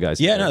from the other guys.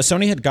 Yeah, no,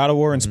 Sony had God of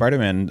War and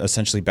Spider-Man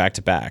essentially back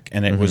to back,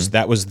 and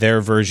that was their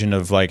version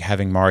of like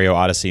having Mario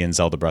Odyssey and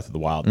Zelda Breath of the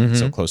Wild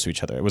so close to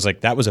each other. It was like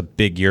that was a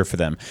big year for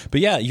them.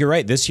 But yeah, you're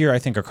right. This year, I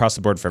think across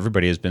the board for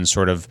everybody has been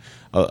sort of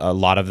a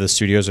lot of the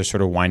studios are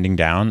sort of winding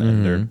down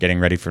and they're getting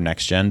ready for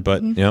next gen.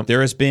 But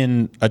there has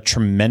been a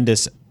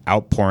tremendous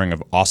outpouring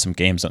of awesome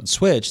games on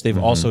Switch. They've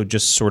also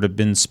just sort of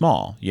been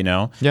small,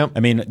 Yep. I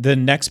mean, the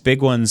next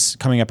big ones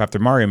coming up after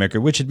Mario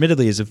Maker, which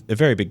admittedly is a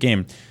very big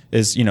game,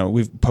 is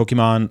we've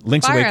Pokemon,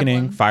 Link's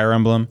Awakening, Fire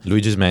Emblem,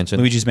 Luigi's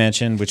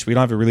Mansion, which we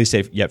don't have a release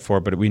date yet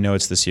for, but we know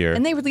it's this year.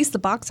 And they released the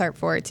box art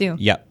for it too.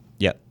 Yep,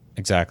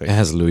 exactly. It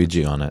has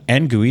Luigi on it.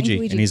 And Guigi,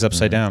 and he's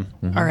upside down.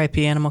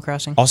 R.I.P. Animal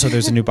Crossing. Also,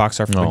 there's a new box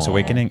art for Link's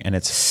Awakening, and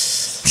it's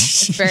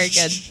It's very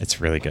good. it's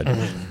really good.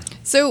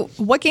 So,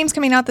 what games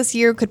coming out this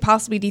year could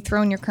possibly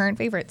dethrone your current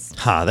favorites?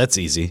 That's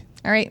easy.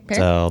 All right, Perry.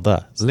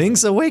 Zelda.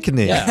 Link's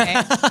Awakening. Okay.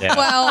 Yeah.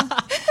 Well,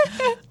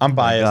 I'm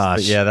biased, gosh.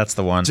 but yeah, that's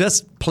the one.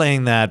 Just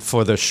playing that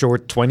for the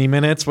short 20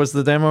 minutes was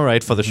the demo,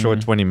 right? For the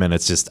short 20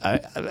 minutes,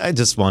 I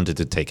just wanted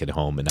to take it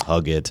home and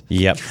hug it.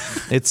 Yep.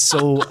 It's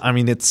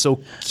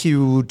so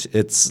cute.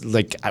 It's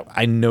like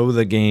I know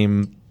the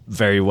game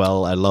very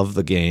well. I love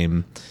the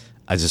game.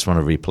 I just want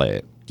to replay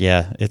it.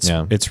 Yeah,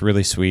 it's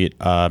really sweet.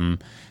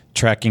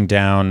 Tracking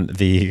down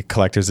the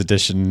collector's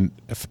edition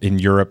in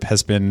Europe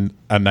has been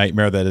a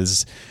nightmare that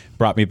has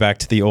brought me back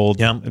to the old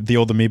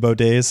Amiibo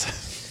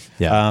days.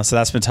 Yeah. So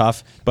that's been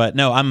tough. But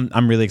no,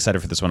 I'm really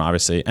excited for this one,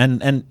 obviously.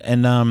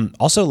 And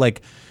also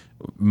like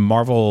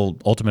Marvel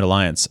Ultimate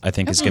Alliance, I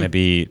think is going to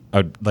be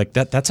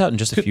that's out in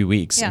just a few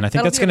weeks, yeah, and I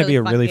think that'll that's be a going to be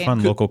a really really fun fun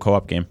game. local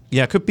co-op game.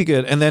 Yeah, it could be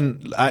good. And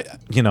then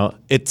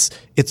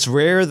it's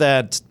rare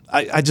that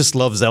I just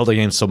love Zelda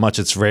games so much.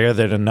 It's rare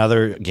that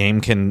another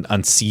game can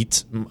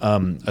unseat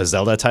a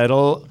Zelda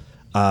title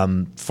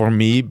for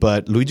me.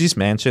 But Luigi's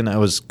Mansion, I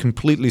was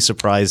completely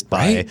surprised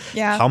by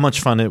how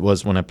much fun it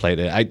was when I played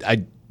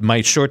it.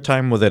 My short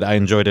time with it, I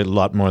enjoyed it a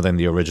lot more than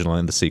the original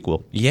and the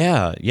sequel.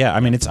 Yeah. I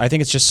mean, I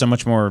think it's just so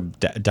much more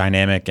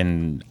dynamic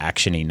and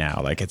actiony now.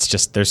 Like it's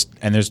just there's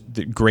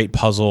great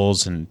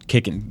puzzles and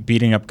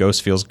beating up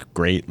ghosts feels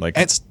great. Like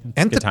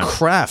and the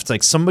craft,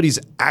 like somebody's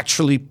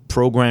actually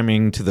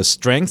programming to the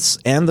strengths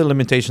and the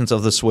limitations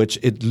of the Switch.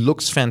 It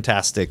looks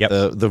fantastic.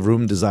 Yep. The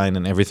room design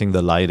and everything,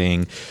 the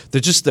lighting,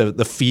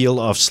 the feel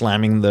of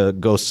slamming the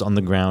ghosts on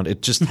the ground.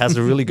 It just has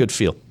a really good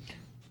feel.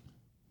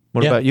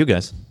 What about you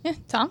guys? yeah,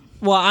 Tom?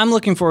 Well, I'm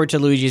looking forward to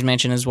Luigi's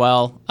Mansion as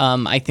well.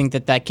 I think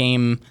that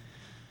game,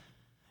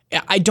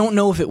 I don't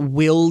know if it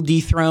will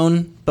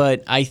dethrone,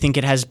 but I think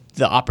it has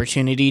the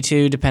opportunity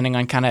to, depending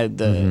on kind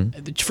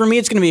of for me,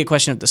 it's going to be a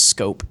question of the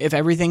scope. If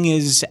everything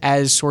is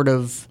as sort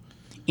of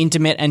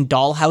intimate and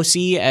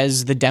dollhousey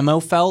as the demo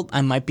felt,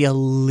 I might be a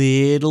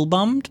little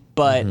bummed.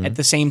 But at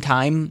the same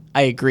time,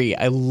 I agree.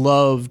 I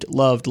loved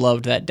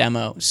that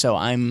demo. So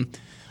I'm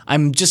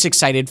just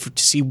excited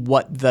to see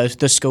what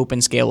the scope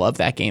and scale of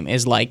that game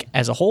is like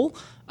as a whole.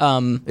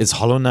 Is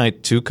Hollow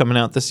Knight 2 coming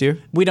out this year?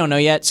 We don't know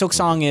yet.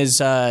 Silksong is,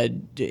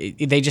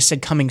 they just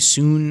said coming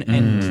soon.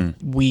 And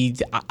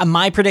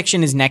my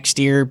prediction is next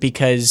year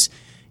because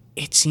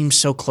it seems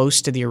so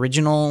close to the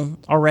original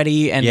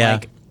already. And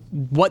like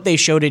what they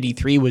showed at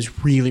E3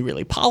 was really,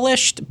 really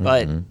polished.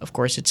 But of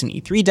course it's an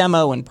E3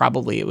 demo and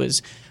probably it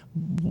was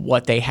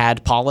what they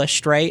had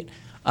polished, right?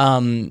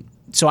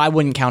 So I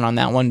wouldn't count on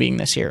that one being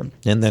this year.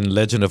 And then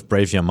Legend of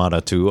Brave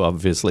Yamada 2,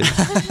 obviously.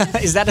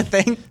 Is that a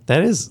thing?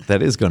 That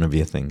is going to be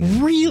a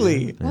thing.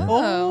 Really?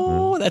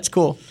 Oh, that's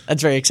cool.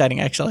 That's very exciting,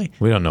 actually.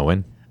 We don't know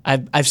when.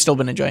 I've still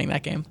been enjoying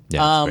that game.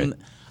 Yeah, it's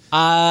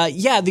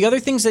great. The other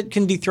things that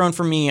can dethrone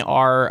for me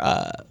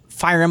are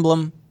Fire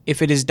Emblem,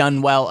 if it is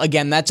done well.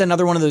 Again, that's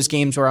another one of those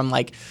games where I'm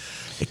like,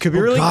 it could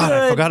be really good.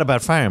 I forgot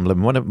about Fire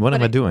Emblem. What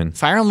am I doing?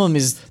 Fire Emblem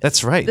is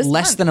That's right.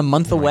 less than a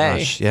month away.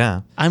 Gosh,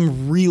 yeah.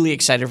 I'm really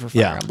excited for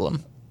Fire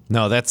Emblem.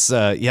 No, that's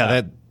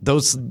that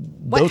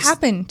What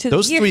happened to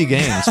those the year? 3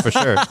 games for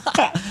sure.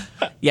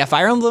 Yeah,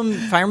 Fire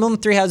Emblem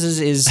Three Houses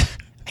is,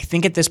 I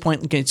think at this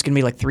point, it's going to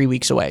be like 3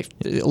 weeks away.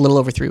 A little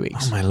over 3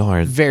 weeks. Oh my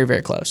lord. Very,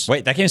 very close.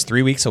 Wait, that game's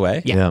 3 weeks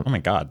away? Yeah. Oh my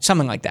god.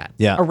 Something like that.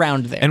 Yeah.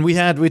 Around there. And we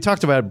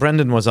talked about,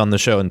 Brendan was on the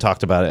show and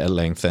talked about it at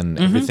length, and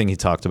everything he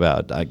talked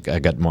about, I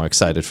got more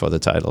excited for the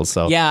title.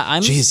 So Yeah,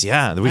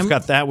 we've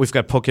got that. We've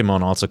got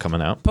Pokemon also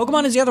coming out.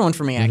 Pokemon is the other one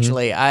for me,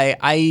 actually.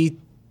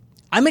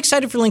 I'm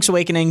excited for Link's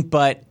Awakening,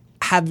 but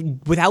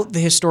without the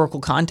historical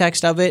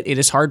context of it, it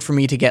is hard for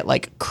me to get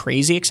like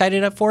crazy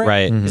excited up for it.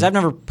 Right. Because I've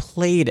never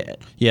played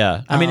it.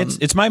 Yeah. I mean,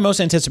 it's my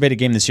most anticipated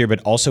game this year, but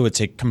also it's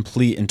a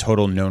complete and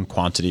total known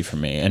quantity for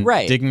me. And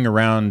digging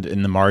around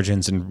in the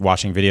margins and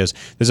watching videos,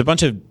 there's a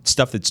bunch of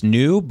stuff that's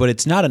new, but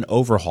it's not an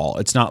overhaul.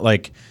 It's not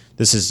like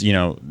this is,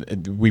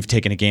 we've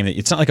taken a game that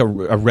it's not like a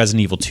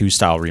Resident Evil 2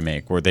 style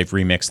remake where they've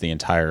remixed the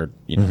entire,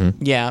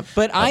 Yeah,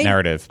 but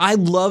narrative. I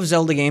love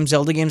Zelda games.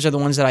 Zelda games are the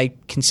ones that I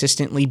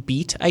consistently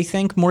beat, I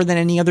think, more than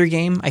any other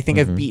game. I think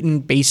I've beaten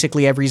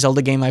basically every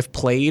Zelda game I've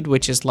played,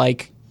 which is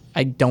like,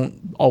 I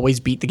don't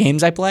always beat the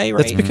games I play, right?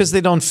 That's because they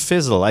don't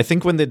fizzle. I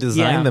think when they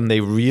design them, they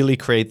really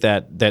create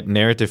that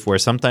narrative where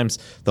sometimes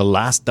the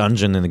last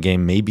dungeon in the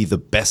game may be the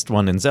best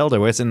one in Zelda,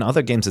 whereas in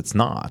other games it's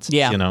not.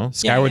 Yeah.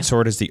 Skyward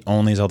Sword is the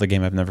only Zelda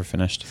game I've never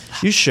finished.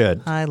 You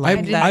should. I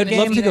like that I'd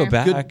love game. to go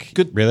back.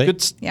 Good, really?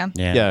 Good,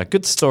 yeah,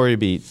 good story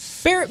beat.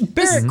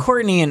 Barrett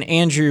Courtney and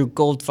Andrew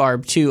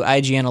Goldfarb, 2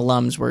 IGN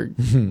alums,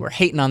 were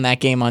hating on that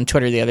game on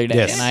Twitter the other day.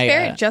 Yes. And Didn't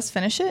Barrett just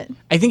finish it?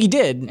 I think he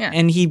did, Yeah.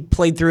 and he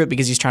played through it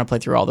because he's trying to play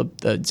through all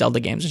the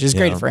Zelda games, which is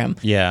great for him.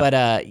 Yeah. But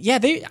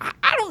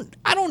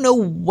I don't know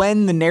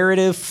when the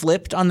narrative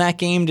flipped on that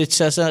game to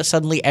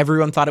suddenly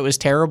everyone thought it was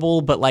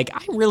terrible, but like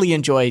I really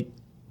enjoy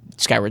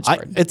Skyward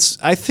Sword.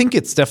 I think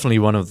it's definitely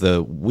one of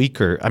the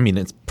weaker. I mean,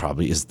 it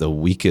probably is the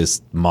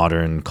weakest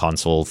modern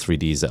console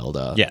 3D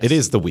Zelda. Yes. It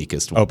is the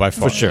weakest. Oh, by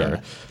far. for sure.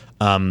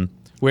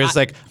 Whereas,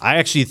 I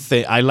actually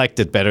think I liked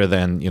it better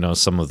than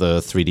some of the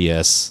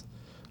 3DS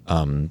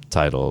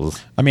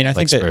titles. I mean, I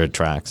think that Spirit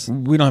Tracks.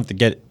 we don't have to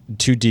get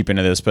too deep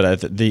into this,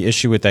 but the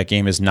issue with that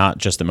game is not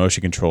just the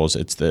motion controls;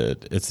 it's the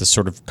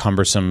sort of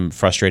cumbersome,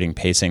 frustrating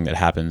pacing that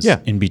happens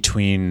in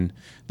between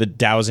the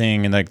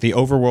dowsing and like the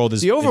overworld is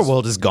The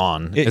overworld is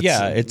gone.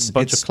 It's a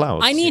bunch of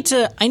clouds. I need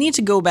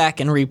to go back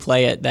and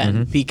replay it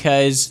then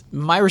because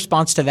my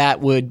response to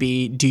that would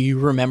be, do you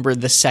remember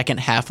the second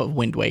half of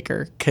Wind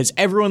Waker? Because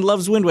everyone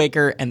loves Wind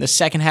Waker, and the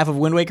second half of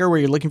Wind Waker, where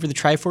you're looking for the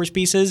Triforce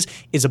pieces,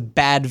 is a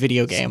bad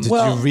video game. Did you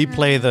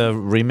replay the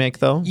remake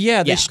though?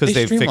 Yeah, they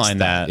fixed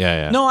streamlined that.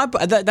 Yeah. No,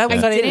 that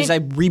was what it is. I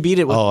rebeat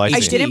it with Oh, I I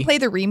see. didn't play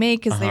the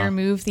remake because they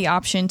removed the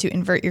option to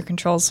invert your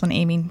controls when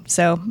aiming.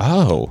 So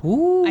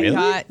Oh,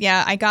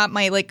 I got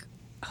my like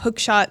hook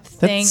shot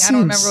thing. I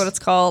don't remember seems what it's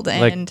called,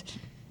 and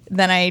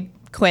then I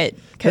quit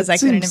because I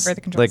couldn't invert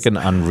the controls. Like an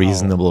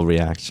unreasonable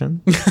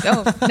reaction.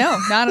 No,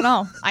 not at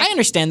all. I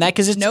understand that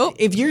because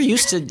if you're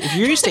used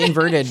to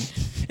inverted,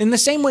 in the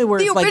same way where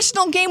The like,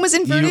 original game was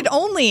inverted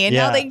only, and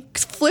now they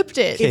flipped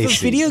it. if a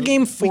Casey, video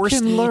game forced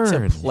can me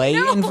learn. to play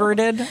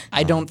inverted,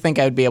 I don't think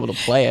I would be able to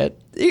play it.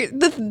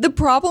 The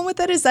problem with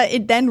that is that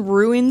it then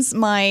ruins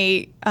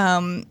my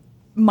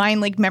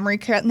like memory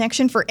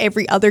connection for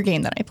every other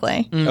game that I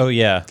play. oh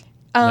yeah.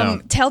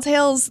 No.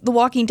 Telltale's The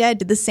Walking Dead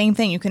did the same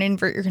thing. You can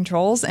invert your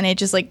controls, and it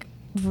just like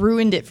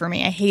ruined it for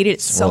me. I hate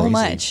it so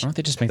much. Why don't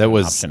they just make That that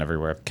was- option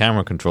everywhere?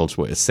 Camera controls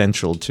were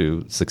essential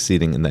to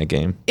succeeding in that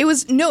game.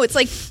 It's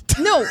like,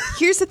 no,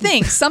 here's the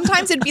thing.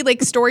 Sometimes it'd be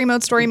like story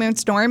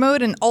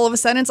mode, and all of a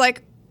sudden it's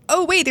like,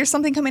 oh, wait, there's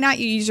something coming at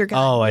you, use your gun.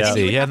 Oh, I And see.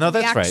 you would Yeah, have no, to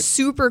that's react right.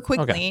 super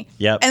quickly. Okay.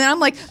 Yep. And then I'm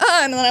like,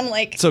 and then I'm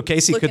like, So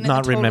Casey looking could in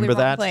not the totally remember wrong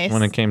that place.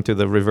 when it came to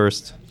the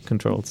reversed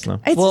controls. No.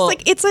 It's Well- just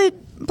like, it's a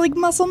like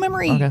muscle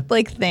memory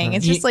like thing.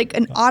 It's just like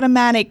an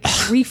automatic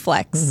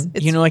reflex.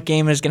 It's, You know what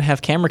game is going to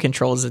have camera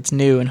controls that's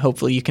new and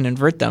hopefully you can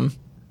invert them?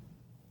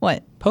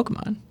 what?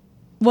 Pokemon.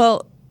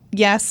 Well,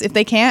 yes, if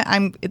they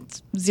can't,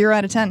 it's 0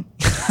 out of 10.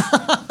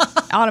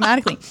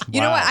 Automatically. You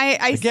know what?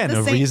 I Again, said the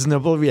a same,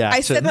 reasonable reaction.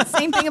 I said the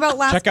same thing about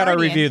Last Check out our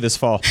Guardian. review this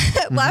fall.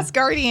 Last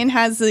Guardian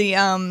has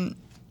the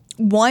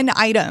one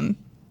item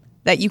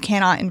that you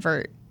cannot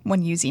invert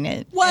when using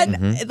it. What?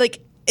 And, like,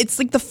 it's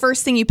like the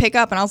first thing you pick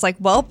up, and I was like,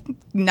 well,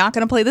 not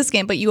going to play this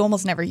game, but you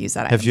almost never use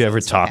that item. Have you so ever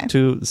it's talked okay.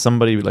 to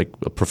somebody like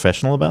a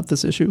professional about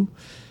this issue?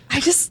 I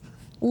just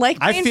like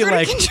my I feel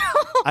like inverted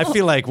control. I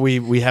feel like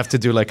we have to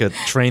do like a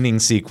training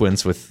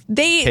sequence with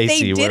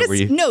Casey they where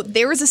did no,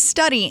 there was a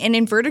study, and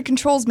inverted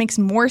controls makes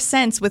more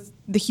sense with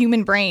the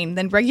human brain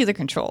than regular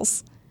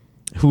controls.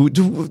 who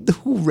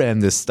ran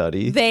this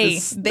study? They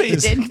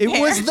didn't It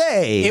was care.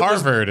 they.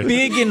 Harvard.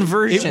 Big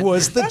inversion. It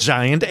was the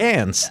giant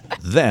ants.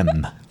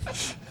 Them.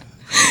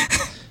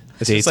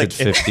 It's just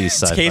Dated 50s It's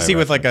sci-fi Casey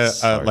with like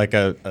reference.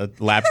 a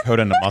lab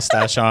coat and a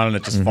mustache on, and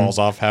it just falls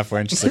off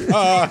halfway, and she's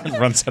like, and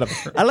runs out of the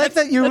room. I like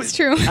that you. That's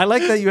true. I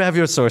like that you have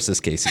your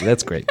sources, Casey.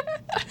 That's great.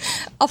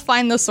 I'll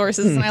find those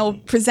sources and I will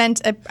present.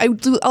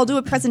 I'll do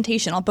a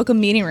presentation. I'll book a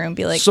meeting room.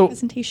 Be like, So,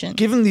 presentation.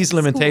 given these It's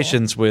cool.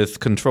 limitations with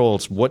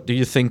controls, what do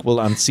you think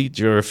will unseat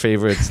your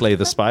favorite Slay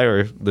the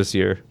Spire this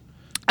year?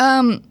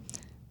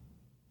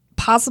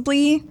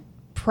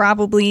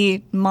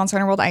 Probably Monster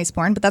Hunter World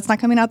Iceborne, but that's not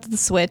coming out to the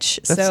Switch.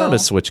 That's not a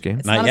Switch game.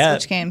 It's not yet. a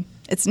Switch game.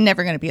 It's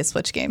never going to be a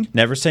Switch game.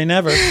 Never say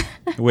never.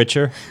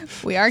 Witcher.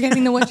 We are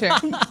getting The Witcher.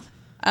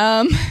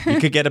 You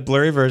could get a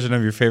blurry version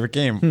of your favorite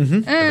game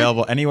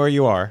available anywhere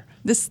you are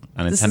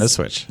on Nintendo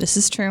Switch. This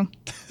is true.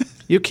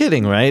 You're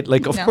kidding, right?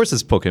 Like, of No. course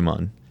it's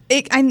Pokemon.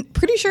 I'm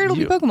pretty sure it'll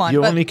be Pokemon.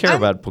 You but only care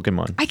about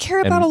Pokemon. I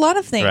care about a lot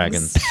of things.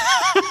 Dragons.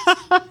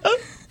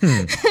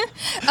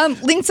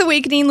 Link's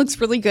Awakening looks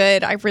really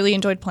good. I've really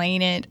enjoyed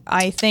playing it.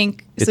 I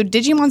think so.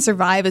 Digimon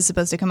Survive is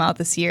supposed to come out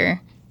this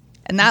year,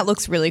 and that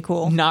looks really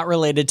cool. Not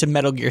related to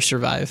Metal Gear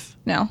Survive.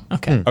 No.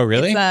 Okay. Oh,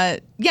 really?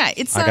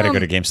 It's. I gotta go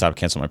to GameStop,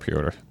 cancel my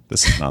pre-order.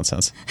 This is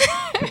nonsense.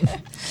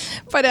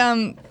 But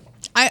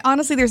I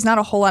honestly, there's not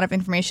a whole lot of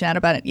information out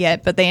about it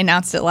yet. But they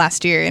announced it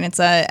last year, and it's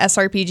a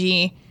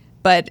SRPG.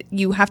 But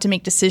you have to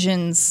make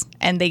decisions,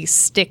 and they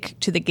stick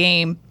to the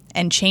game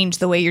and change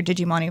the way your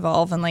Digimon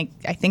evolve. And like,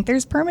 I think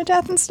there's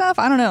permadeath and stuff.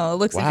 I don't know. It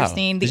looks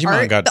interesting. The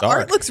Digimon got the dark.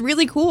 art looks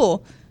really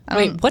cool.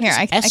 Wait, what is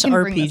I can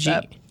bring this SRPG?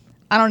 up.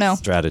 I don't know.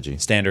 Strategy.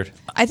 Standard.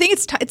 I think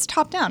it's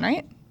top down,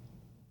 right?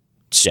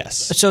 Yes.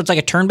 So it's like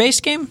a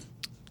turn-based game?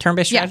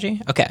 Turn-based Yeah.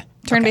 strategy? Okay.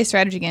 Turn-based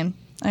strategy game.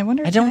 I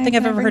wonder. I don't think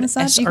I've can ever bring heard this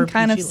up? You can SRPG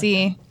kind of like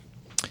see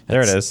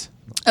There it is.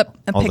 a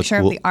All picture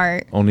of the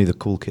art. Only the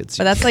cool kids.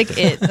 But that's like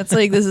it. That's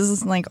like this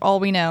is like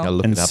all we know.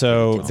 Look And it up.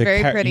 so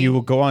very pretty. you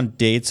will go on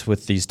dates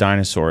with these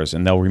dinosaurs,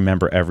 and they'll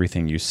remember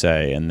everything you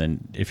say. And then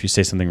if you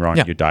say something wrong,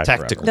 Yeah, you die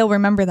tactical. forever. They'll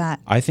remember that.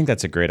 I think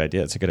that's a great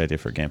idea. It's a good idea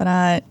for a game.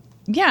 But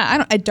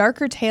a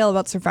darker tale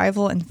about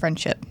survival and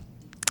friendship.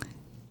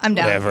 I'm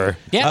down. Whatever.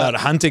 Yeah.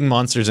 About hunting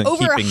monsters and Over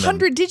keeping them.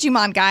 100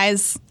 Digimon,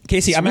 guys.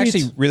 Casey, I'm Sweet.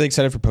 actually really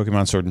excited for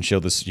Pokemon Sword and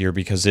Shield this year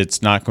because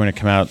it's not going to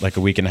come out like a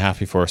week and a half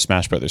before a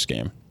Smash Brothers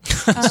game.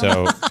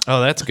 So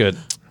Oh, that's good.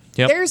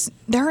 Yep.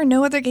 There are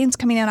no other games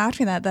coming out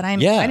after that I'm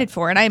excited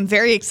for, and I am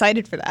very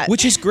excited for that.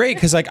 which is great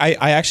because like I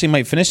actually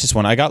might finish this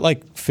one. I got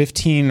like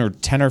 10 or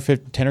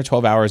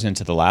 12 hours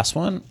into the last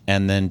one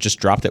and then just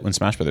dropped it when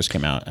Smash Brothers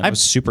came out. And I was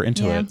super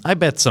into Yeah. it. I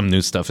bet some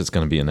new stuff is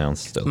going to be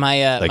announced still.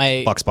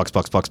 My Box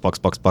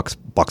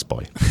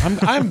boy.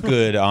 I'm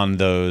good on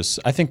those.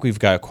 I think we've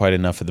got quite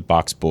enough of the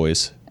box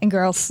boys and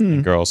girls.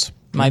 and girls.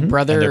 my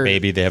brother. And their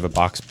baby, they have a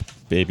box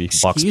baby.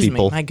 Box Excuse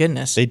people. me. My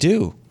goodness. They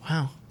do.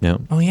 Wow. Yeah.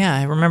 Oh yeah,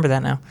 I remember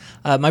that now.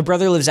 My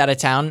brother lives out of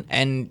town,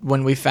 and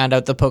when we found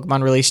out the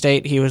Pokemon release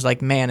date, he was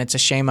like, "Man, it's a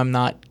shame I'm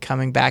not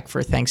coming back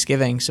for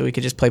Thanksgiving, so we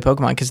could just play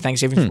Pokemon because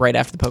Thanksgiving's right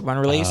after the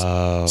Pokemon release.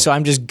 So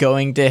I'm just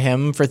going to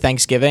him for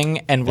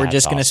Thanksgiving, and we're That's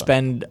just going to awesome.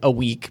 spend a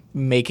week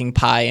making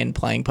pie and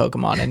playing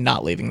Pokemon and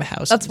not leaving the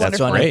house. That's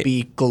wonderful. going to Great.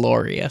 be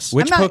glorious.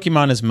 Which I'm not-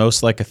 Pokemon is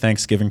most like a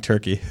Thanksgiving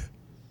turkey?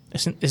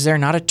 Is there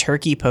not a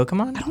turkey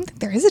Pokemon? I don't think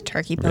there is a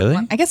turkey Pokemon.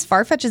 Really? I guess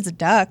Farfetch is a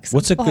duck. Some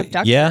What's a people good- have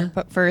duck yeah.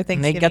 for And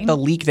Thanksgiving. they got the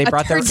leek. They A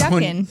brought their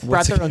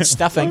turducken. own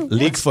stuffing.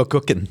 League for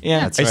cooking. Yeah.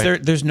 That's Is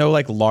right. there's no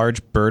like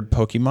large bird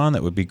Pokemon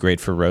that would be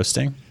great for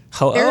roasting?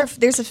 There are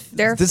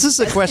This is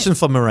a question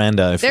for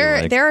Miranda. I feel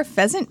like. there are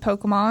pheasant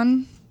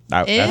Pokemon.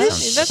 That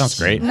sounds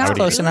great. Not I would,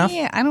 close eat, enough.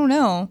 I don't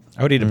know.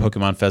 I would eat a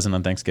Pokemon pheasant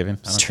on Thanksgiving.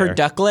 I don't care.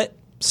 Turducklet.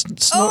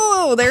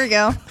 Oh, there we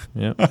go.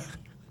 Yeah.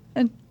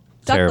 A ducklet.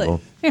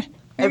 Terrible.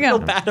 Yeah, there we go.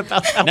 Bad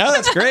about that. No,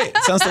 that's great.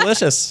 Sounds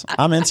delicious.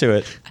 I'm into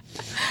it.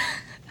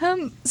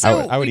 So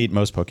I would eat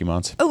most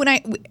Pokemons. Oh, and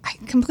I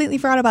completely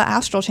forgot about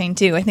Astral Chain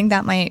too. I think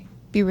that might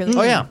be really.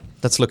 Oh yeah,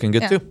 that's looking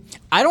good Yeah. too.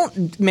 I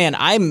don't, man.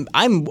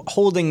 I'm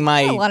holding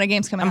my A lot of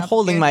games coming I'm out this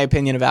holding year. my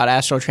opinion about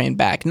Astral Train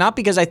back, not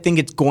because I think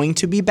it's going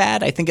to be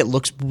bad. I think it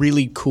looks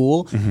really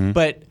cool,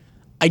 but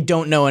I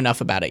don't know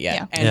enough about it yet.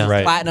 Yeah. And Yeah.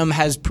 Right. Platinum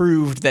has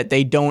proved that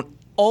they don't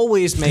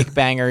always make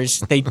bangers.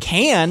 They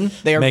can.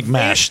 They are Make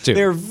mash, too.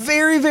 They're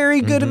very,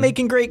 very good at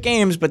making great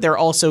games, but they're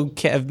also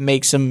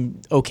make some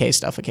okay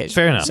stuff occasionally.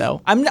 Fair enough.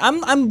 So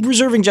I'm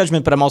reserving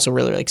judgment, but I'm also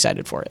really, really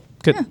excited for it.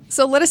 Good.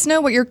 So let us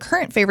know what your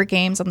current favorite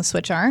games on the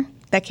Switch are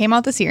that came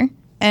out this year,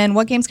 and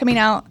what games coming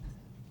out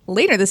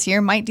later this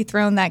year might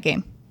dethrone that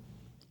game.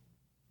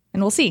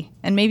 And we'll see.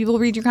 And maybe we'll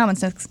read your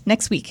comments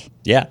next week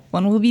Yeah.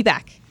 when we'll be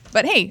back.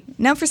 But hey,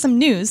 now for some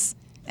news.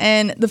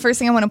 And the first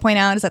thing I want to point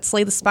out is that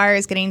Slay the Spire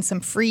is getting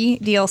some free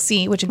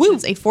DLC, which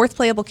includes a fourth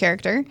playable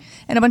character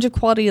and a bunch of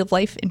quality of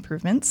life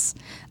improvements.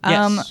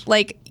 Yes.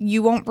 Like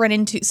you won't run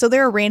into, so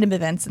there are random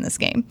events in this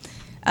game.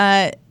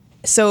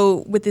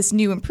 So with this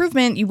new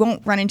improvement, you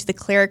won't run into the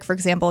cleric, for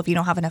example, if you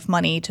don't have enough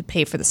money to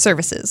pay for the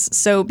services.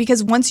 So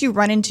because once you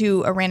run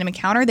into a random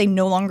encounter, they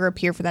no longer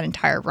appear for that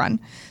entire run.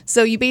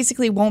 So you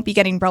basically won't be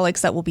getting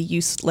relics that will be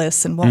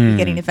useless and won't be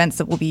getting events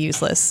that will be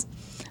useless.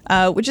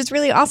 Which is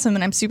really awesome,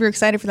 and I'm super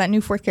excited for that new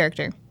fourth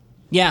character.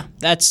 Yeah,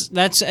 that's.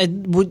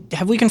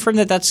 Have we confirmed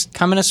that that's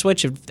coming to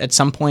Switch at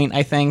some point?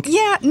 I think.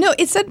 Yeah, no,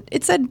 it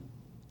said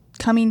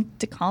coming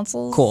to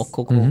consoles. Cool.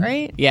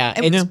 Right? Yeah,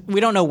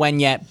 we don't know when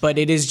yet, but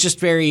it is just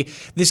very.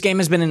 This game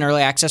has been in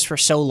early access for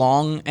so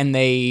long, and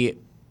they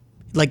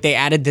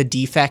added the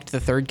defect, the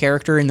third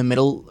character, in the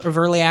middle of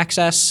early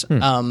access,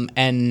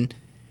 and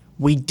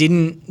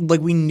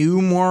we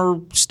knew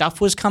more stuff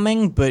was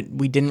coming, but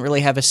we didn't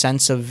really have a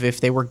sense of if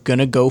they were going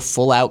to go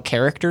full out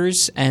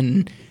characters.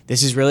 And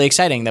this is really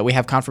exciting that we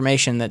have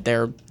confirmation that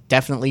they're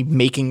definitely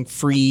making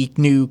free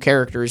new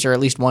characters, or at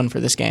least one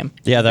for this game.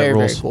 Yeah, that very,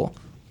 rules. very cool.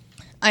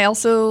 I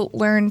also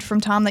learned from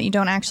Tom that you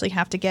don't actually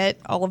have to get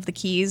all of the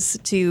keys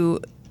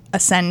to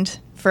ascend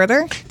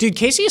further. Dude,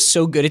 Casey is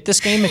so good at this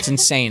game, it's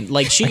insane.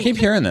 Like I keep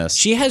hearing this.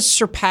 She has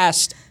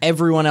surpassed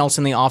everyone else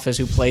in the office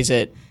who plays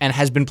it and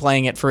has been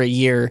playing it for a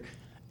year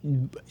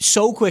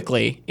so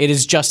quickly. It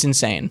is just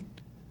insane.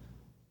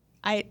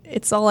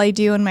 It's all I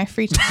do in my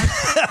free time.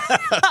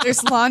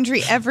 There's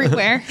laundry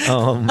everywhere.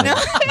 Oh my.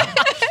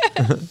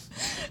 No.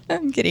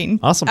 I'm kidding.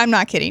 Awesome. I'm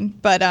not kidding.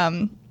 But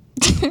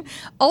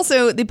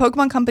also, the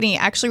Pokemon Company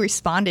actually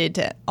responded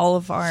to all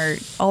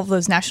of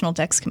those National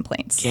Dex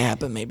complaints. Yeah,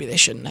 but maybe they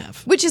shouldn't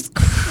have. Which is,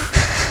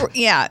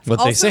 yeah.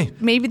 What'd they say?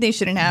 Maybe they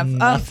shouldn't have.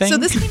 Nothing. So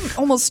this came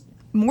almost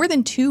more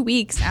than 2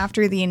 weeks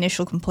after the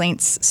initial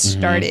complaints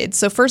started.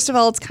 So first of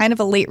all, it's kind of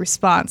a late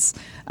response.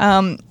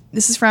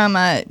 This is from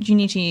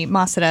Junichi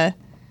Masuda,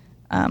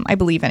 I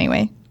believe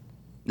anyway.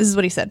 This is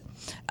what he said.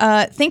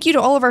 Thank you to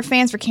all of our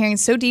fans for caring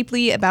so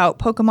deeply about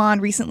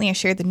Pokemon. Recently, I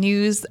shared the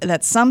news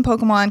that some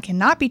Pokemon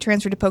cannot be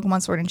transferred to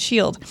Pokemon Sword and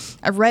Shield.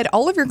 I've read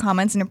all of your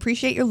comments and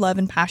appreciate your love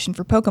and passion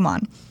for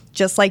Pokemon.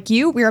 Just like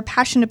you, we are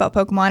passionate about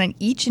Pokemon, and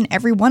each and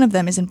every one of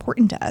them is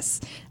important to us.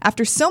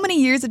 After so many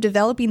years of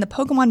developing the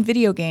Pokemon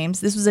video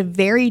games, this was a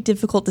very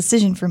difficult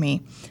decision for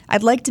me.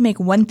 I'd like to make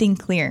one thing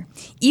clear.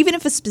 Even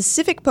if a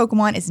specific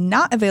Pokemon is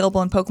not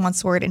available in Pokemon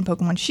Sword and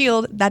Pokemon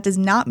Shield, that does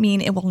not mean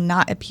it will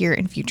not appear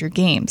in future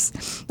games.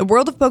 The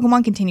world of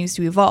Pokemon continues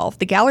to evolve.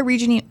 The Galar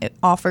region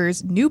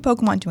offers new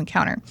Pokemon to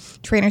encounter,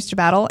 trainers to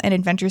battle, and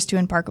adventures to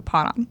embark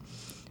upon.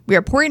 We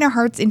are pouring our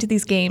hearts into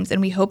these games,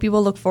 and we hope you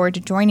will look forward to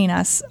joining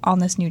us on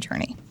this new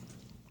journey.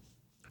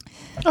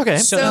 Okay,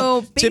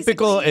 So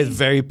typical basically- is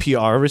very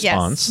PR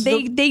response.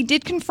 Yes, they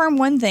did confirm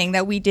one thing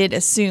that we did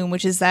assume,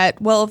 which is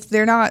that, well, if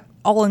they're not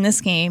all in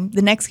this game,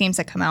 the next games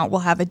that come out will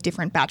have a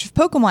different batch of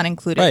Pokemon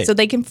included. Right. So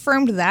they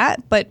confirmed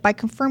that, but by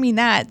confirming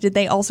that, did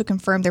they also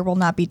confirm there will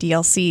not be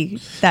DLC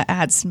that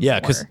adds more? Yeah,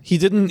 because he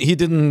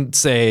didn't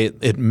say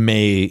it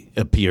may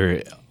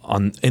appear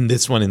in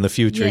this one in the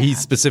future. He Yeah.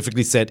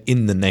 specifically said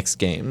in the next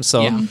game.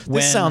 So Yeah.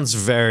 this sounds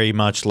very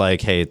much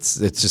like, hey, it's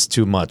just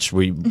too much.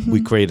 We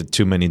created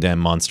too many damn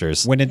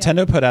monsters. When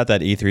Nintendo put out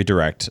that E3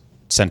 Direct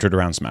centered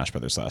around Smash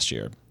Brothers last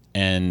year,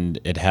 and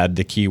it had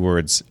the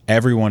keywords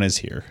 "everyone is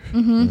here,"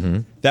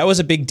 that was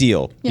a big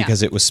deal Yeah.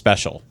 because it was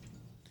special.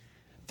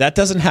 That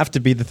doesn't have to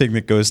be the thing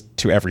that goes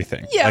to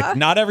everything. Yeah. Like,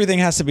 not everything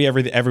has to be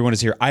everyone is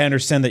here. I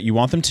understand that you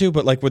want them to,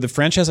 but like with a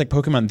franchise like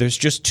Pokemon, there's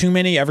just too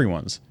many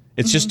everyones.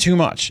 It's just too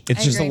much.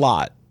 It's just agree. a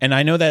lot. And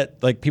I know that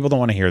like people don't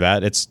want to hear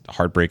that. It's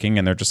heartbreaking,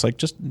 and they're just like,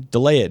 just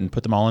delay it and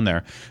put them all in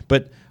there.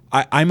 But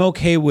I'm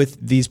okay with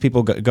these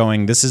people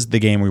going, this is the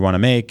game we want to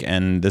make,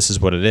 and this is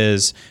what it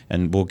is,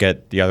 and we'll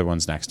get the other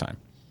ones next time.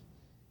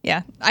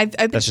 Yeah, I've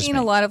been That's just seeing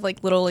me. a lot of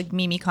like little like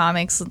meme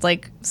comics. It's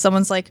like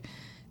someone's like,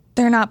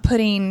 they're not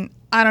putting,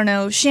 I don't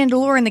know,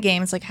 Chandelure in the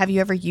game. It's like, have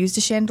you ever used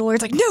a Chandelure?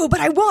 It's like, no, but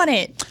I want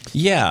it.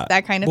 Yeah,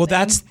 That kind of well,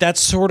 thing. that's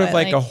sort of But,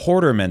 like like- a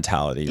hoarder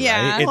mentality,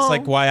 Yeah. right? It's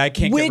like why I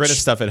can't get rid of Which-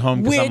 stuff at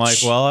home because I'm like,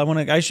 which- well,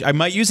 I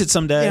might use it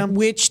someday.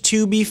 Which,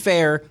 to be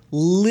fair,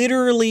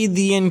 literally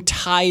the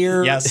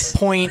entire Yes.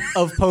 point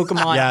of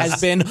Pokemon Yes.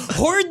 has been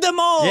hoard them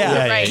all,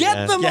 Yeah. Right.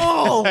 get them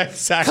all,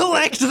 Exactly.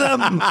 collect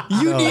them.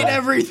 You need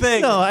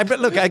everything. No, but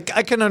look, I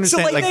can so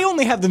understand. like, they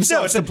only have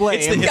themselves to blame.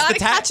 it's Gotta the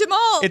catch them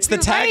all. it's the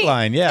You're right.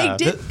 tagline, yeah.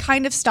 They did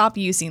kind of stop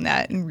using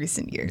that in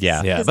recent years.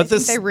 Yeah. Yeah, Because but I think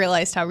this- they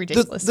realized how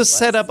ridiculous the it was.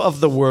 setup of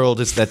the world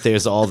is that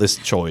there's all this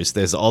choice,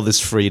 there's all this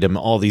freedom,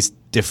 all these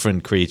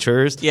different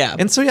creatures. Yeah.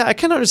 And so, yeah, I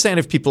can understand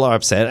if people are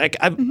upset.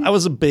 I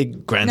was a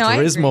big Gran No, I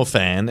Turismo agree.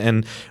 fan,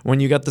 and when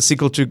you got the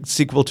sequel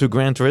to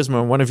Gran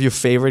Turismo, one of your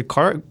favorite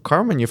car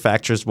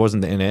manufacturers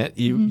wasn't in it,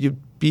 you'd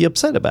be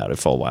upset about it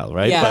for a while,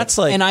 right? Yeah, But that's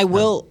like- and I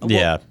will,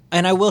 yeah.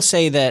 and I will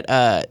say that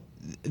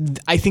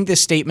I think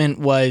this statement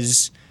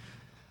was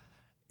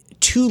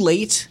too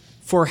late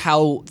for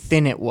how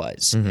thin it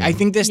was. I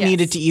think this Yes.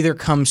 needed to either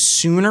come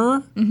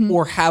sooner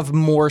or have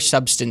more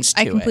substance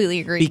to it. I completely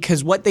agree.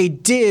 Because what they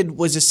did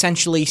was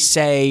essentially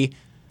say,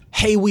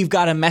 "Hey, we've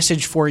got a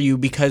message for you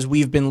because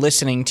we've been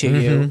listening to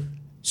you.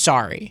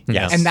 Sorry."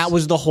 Yes. And that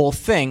was the whole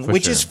thing,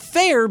 which is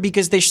fair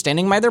because they're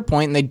standing by their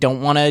point and they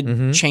don't want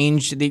to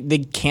change. They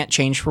can't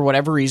change for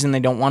whatever reason. They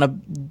don't want to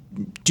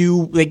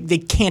do, like, they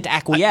can't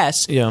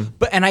acquiesce. Yeah.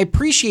 And I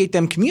appreciate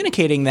them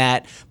communicating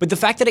that, but the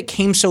fact that it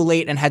came so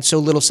late and had so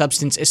little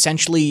substance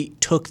essentially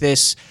took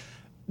this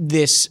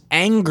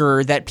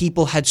anger that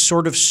people had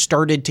sort of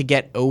started to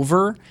get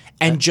over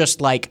and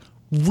just like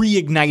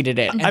reignited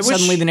it, and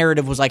suddenly the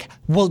narrative was like,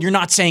 well, you're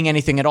not saying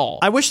anything at all.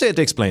 I wish they had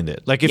explained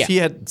it. Like if he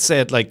had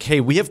said like,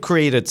 hey, we have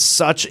created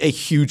such a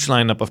huge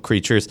lineup of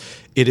creatures,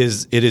 it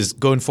is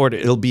going forward,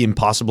 it'll be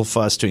impossible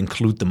for us to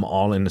include them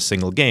all in a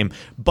single game.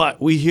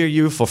 But we hear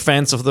you. For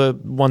fans of the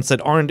ones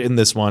that aren't in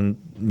this one,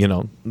 you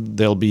know,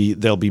 there'll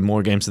be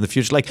more games in the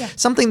future. Like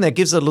something that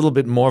gives a little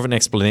bit more of an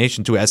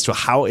explanation as to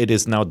how it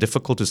is now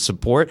difficult to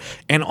support,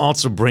 and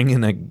also bring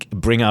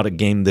out a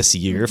game this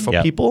year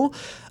for people.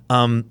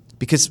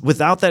 Because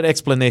without that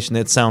explanation,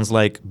 it sounds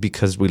like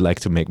because we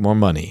like to make more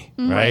money,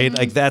 right?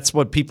 Like that's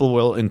what people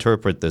will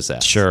interpret this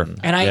as. Sure.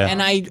 And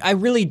I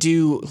really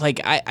do, like,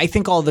 I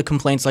think all the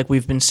complaints, like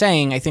we've been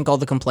saying, I think all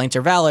the complaints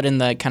are valid, and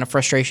the kind of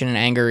frustration and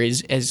anger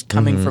is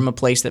coming from a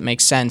place that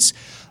makes sense.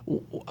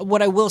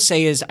 What I will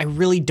say is I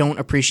really don't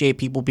appreciate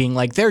people being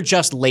like, they're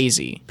just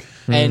lazy.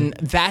 And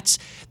that's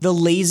the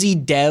lazy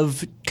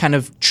dev kind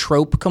of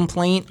trope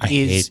complaint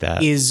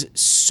is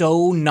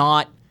so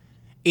not...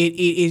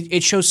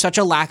 It shows such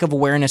a lack of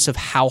awareness of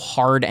how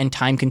hard and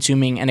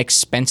time-consuming and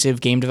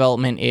expensive game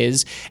development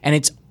is, and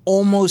it's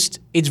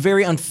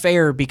very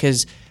unfair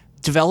because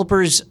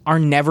developers are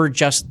never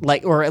just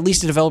like, or at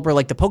least a developer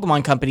like the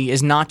Pokemon Company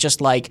is not just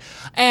like,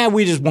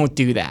 we just won't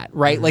do that,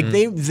 right? Like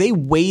they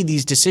weigh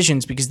these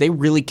decisions because they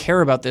really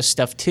care about this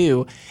stuff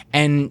too,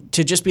 and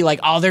to just be like,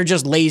 oh, they're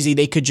just lazy,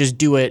 they could just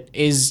do it,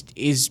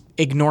 is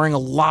ignoring a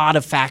lot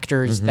of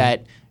factors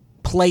that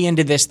play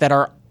into this that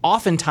are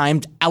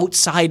oftentimes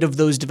outside of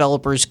those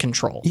developers'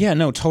 control. Yeah,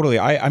 no, totally.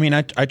 I mean,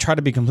 I try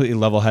to be completely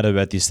level-headed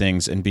about these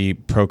things and be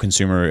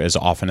pro-consumer as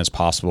often as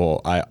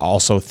possible. I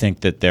also think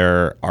that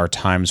there are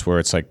times where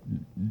it's like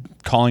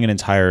calling an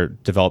entire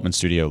development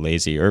studio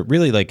lazy, or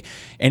really like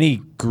any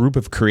group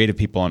of creative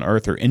people on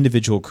Earth or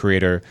individual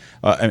creator,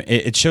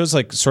 it shows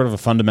like sort of a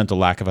fundamental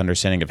lack of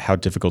understanding of how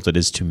difficult it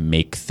is to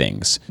make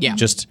things. Yeah.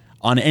 Just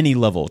on any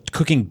level.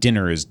 Cooking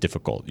dinner is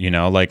difficult, you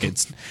know, like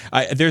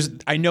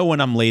I know when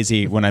I'm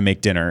lazy when I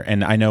make dinner,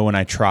 and I know when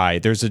I try.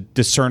 There's a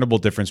discernible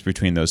difference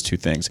between those two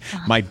things.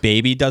 My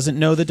baby doesn't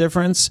know the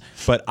difference,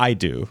 but I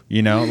do,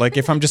 you know, like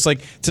if I'm just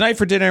like, tonight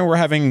for dinner we're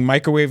having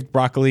microwaved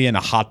broccoli and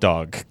a hot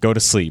dog, go to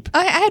sleep.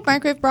 I had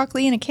microwaved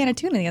broccoli and a can of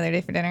tuna the other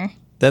day for dinner.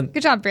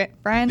 Good job,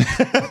 Brian.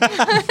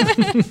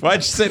 Why'd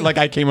you say like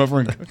I came over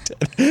and cooked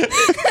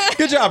it?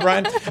 Good job,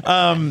 Brian.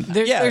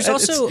 There's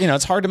also, you know,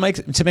 it's hard to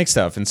make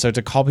stuff, and so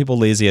to call people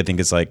lazy, I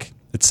think is like,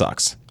 it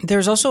sucks.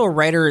 There's also a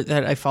writer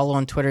that I follow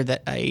on Twitter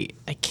that I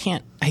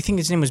think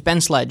his name was Ben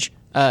Sledge.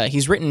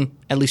 He's written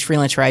at least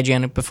freelance for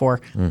IGN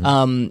before.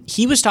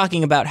 He was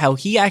talking about how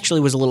he actually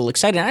was a little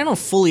excited. I don't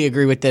fully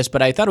agree with this,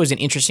 but I thought it was an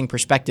interesting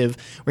perspective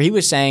where he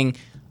was saying,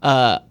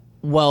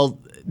 well,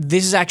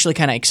 this is actually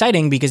kind of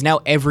exciting because now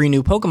every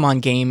new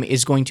Pokemon game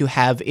is going to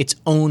have its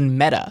own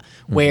meta,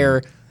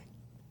 where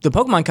the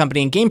Pokemon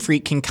Company and Game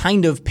Freak can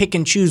kind of pick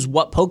and choose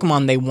what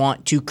Pokemon they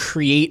want to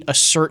create a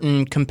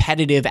certain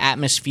competitive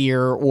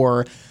atmosphere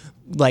or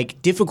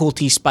like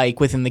difficulty spike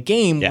within the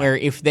game, where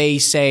if they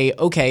say,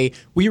 okay,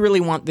 we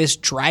really want this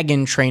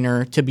dragon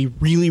trainer to be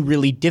really,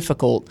 really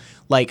difficult,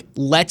 like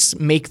let's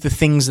make the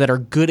things that are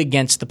good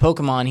against the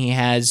Pokemon he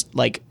has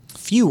like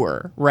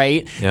fewer,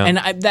 right? Yeah.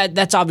 And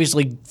that's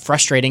obviously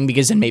frustrating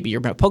because then maybe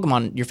your favorite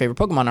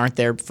Pokemon aren't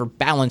there for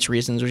balance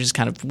reasons, which is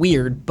kind of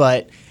weird.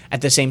 But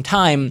at the same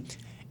time,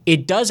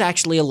 it does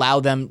actually allow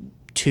them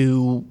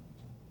to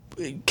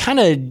kind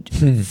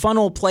of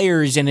funnel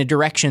players in a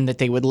direction that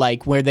they would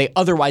like, where they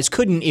otherwise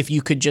couldn't if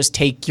you could just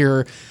take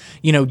your,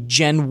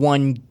 Gen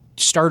 1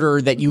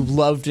 starter that you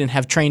loved and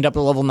have trained up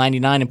to level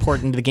 99 and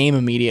port into the game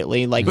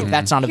immediately. Like,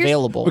 that's not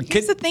available.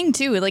 Here's the thing,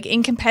 too. Like,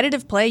 in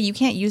competitive play, you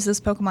can't use this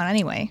Pokemon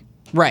anyway.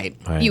 Right.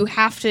 You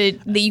have to...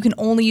 You can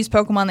only use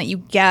Pokemon that you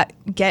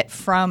get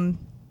from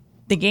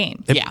the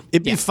game.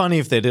 It'd be funny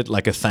if they did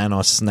like a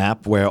Thanos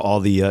snap where all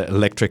the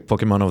electric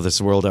Pokemon of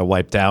this world are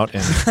wiped out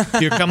and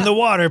here come the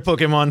water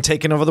Pokemon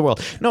taking over the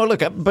world. No,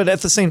 look, but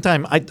at the same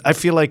time, I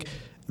feel like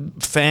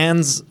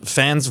fans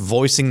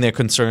voicing their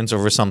concerns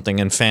over something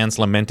and fans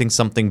lamenting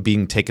something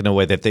being taken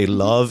away that they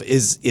love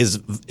is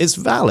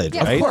valid,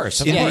 right? Of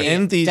course.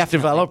 And the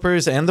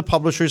developers and the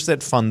publishers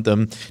that fund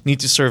them need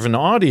to serve an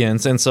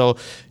audience, and so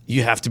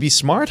you have to be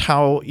smart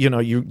how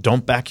you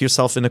don't back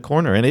yourself in a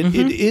corner. And it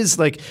is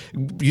like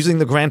using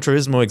the Gran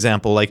Turismo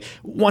example, like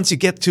once you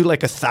get to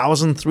like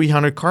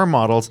 1,300 car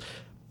models,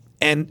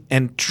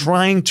 and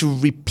trying to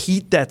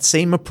repeat that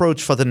same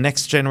approach for the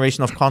next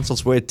generation of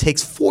consoles where it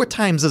takes 4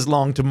 times as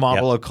long to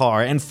model a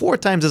car and 4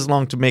 times as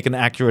long to make an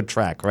accurate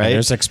track, right? And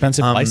there's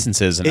expensive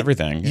licenses and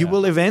everything. You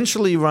will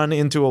eventually run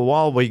into a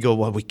wall where you go,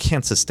 well, we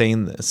can't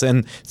sustain this.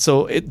 And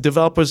so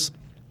developers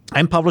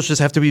and publishers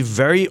have to be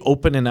very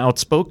open and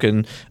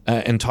outspoken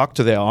and talk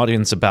to their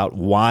audience about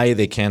why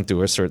they can't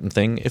do a certain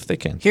thing if they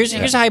can. Here's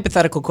a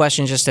hypothetical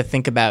question just to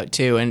think about,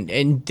 too,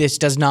 and this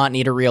does not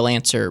need a real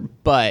answer,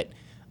 but...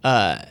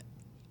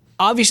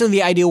 obviously,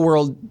 the ideal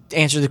world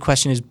answer to the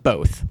question is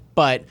both.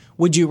 But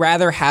would you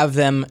rather have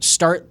them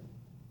start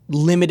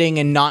limiting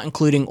and not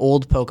including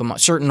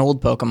certain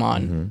old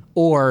Pokemon,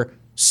 or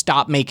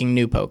stop making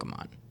new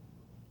Pokemon?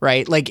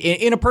 right? Like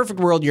in a perfect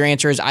world, your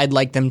answer is I'd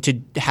like them to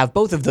have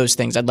both of those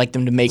things. I'd like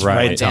them to make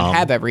modes and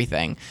have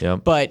everything.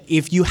 Yep. But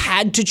if you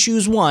had to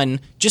choose one,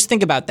 just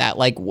think about that.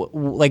 Like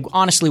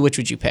honestly, which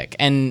would you pick?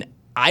 And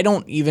I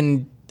don't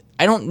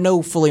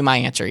know fully my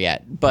answer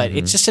yet, but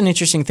it's just an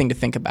interesting thing to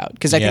think about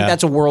because I think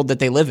that's a world that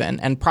they live in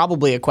and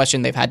probably a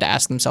question they've had to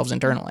ask themselves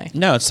internally.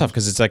 No, it's tough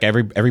because it's like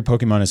every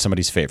Pokemon is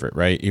somebody's favorite,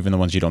 right? Even the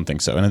ones you don't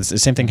think so. And it's the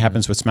same thing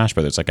happens with Smash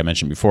Brothers, like I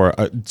mentioned before.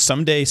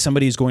 Someday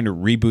somebody's going to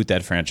reboot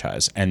that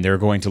franchise and they're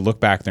going to look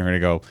back and they're going to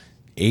go,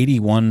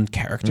 81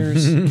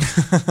 characters.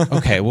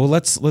 Okay, well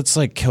let's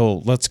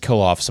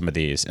kill off some of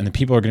these, and the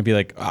people are going to be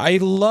like, I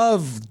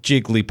love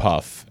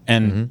Jigglypuff,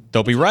 and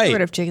they'll be right. Get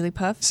rid of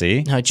Jigglypuff.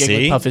 See, no,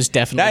 Jigglypuff is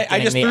definitely. I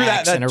just threw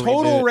that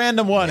total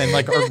random one, and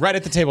like right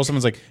at the table,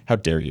 someone's like, "How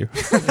dare you?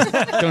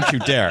 Don't you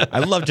dare!" I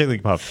love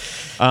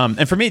Jigglypuff,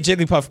 and for me,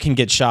 Jigglypuff can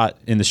get shot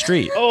in the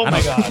street. Oh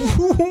my god! I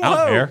don't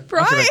care.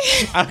 Brian.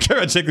 I don't care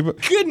about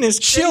Jigglypuff. Goodness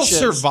She'll gracious.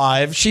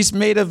 survive. She's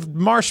made of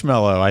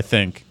marshmallow, I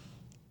think.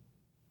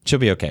 She'll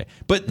be okay.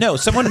 But no,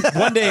 someone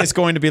one day is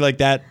going to be like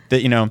that,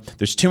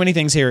 there's too many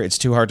things here. It's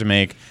too hard to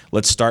make.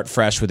 Let's start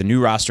fresh with a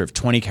new roster of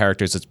 20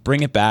 characters. Let's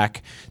bring it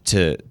back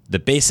to the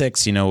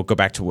basics, go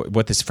back to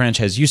what this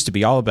franchise used to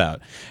be all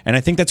about. And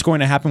I think that's going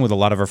to happen with a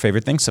lot of our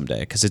favorite things someday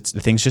because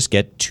things just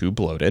get too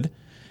bloated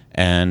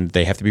and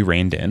they have to be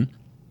reined in.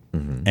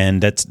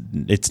 And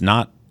it's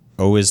not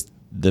always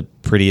the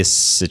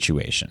prettiest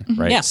situation,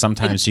 right? Yeah.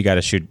 Sometimes you got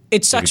to shoot.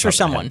 It sucks for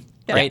someone,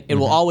 right? It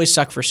will Mm-hmm. always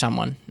suck for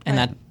someone, and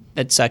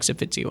that sucks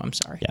if it's you. I'm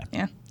sorry.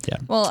 Yeah.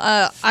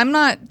 Well, I'm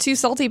not too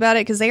salty about it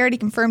because they already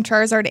confirmed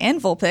Charizard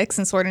and Vulpix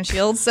in Sword and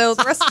Shield, so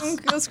the rest of them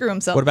go screw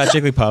themselves. What about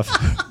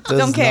Jigglypuff?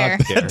 Don't care.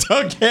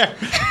 Don't care.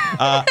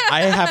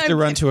 I have to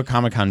run to a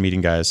Comic-Con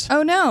meeting, guys.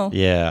 Oh no.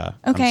 Yeah.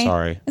 Okay. I'm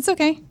sorry. It's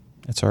okay.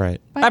 It's all right.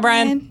 Bye,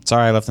 Brian.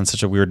 Sorry I left on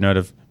such a weird note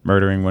of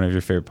murdering one of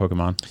your favorite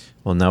Pokemon.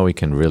 Well, now we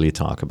can really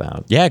talk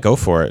about Yeah, go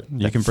for it.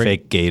 You can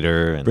fake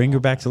gator and bring her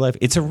back to life.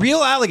 It's a real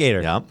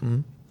alligator. Yeah.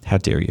 How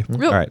dare you?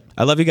 Real. All right.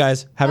 I love you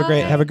guys. Have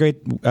a great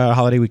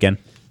holiday weekend.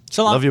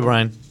 So long. Love you,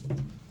 Brian.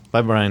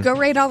 Bye, Brian. Go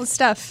raid all the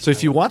stuff. So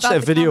if you watch about that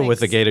the video with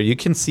the comics. gator, you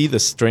can see the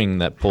string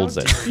that pulls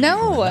it.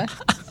 No.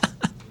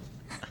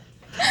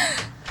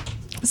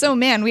 So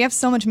man, we have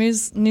so much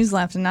news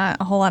left and not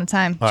a whole lot of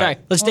time. Sorry.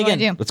 Let's dig What in.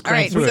 do I do? Let's All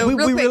crank right, through it. so We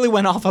real quick- really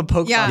went off on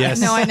Pokemon. Yeah,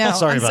 Yes. no, I know.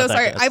 Sorry I'm about so that,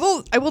 sorry.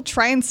 guys. I will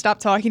try and stop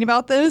talking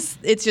about this.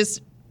 It's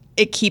just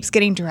it keeps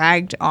getting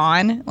dragged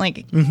on.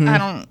 Like I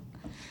don't.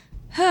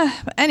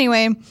 But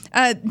anyway,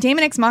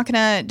 Daemon X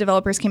Machina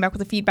developers came back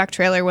with a feedback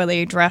trailer where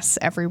they address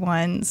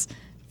everyone's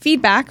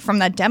feedback from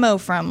that demo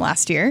from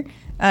last year.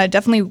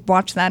 Definitely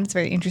watch that. It's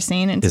very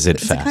interesting. And Is it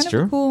it's kind of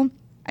faster? a cool.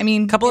 I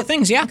mean, A couple of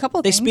things, yeah. A couple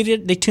of they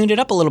things. they tuned it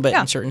up a little bit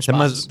Yeah. in certain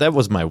That spots.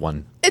 was my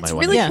one. It's my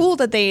one. really Yeah. cool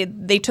that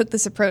they took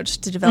this approach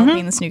to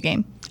developing this new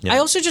game. Yeah. I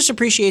also just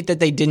appreciate that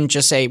they didn't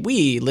just say,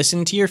 we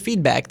listened to your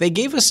feedback. They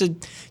gave us a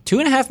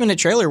 2.5-minute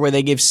trailer where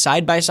they gave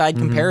side-by-side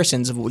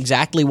comparisons of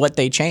exactly what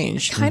they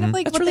changed. Kind of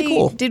like That's what really they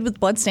cool. did with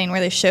Bloodstain,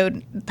 where they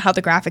showed how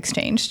the graphics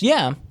changed.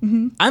 Yeah.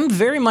 I'm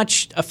very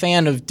much a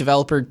fan of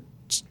developer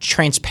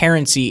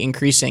transparency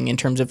increasing in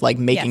terms of like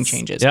making Yes.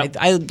 changes. Yep.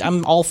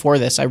 I'm all for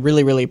this. I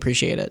really, really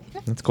appreciate it.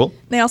 That's cool.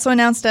 They also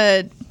announced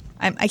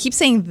I keep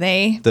saying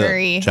they The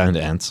very giant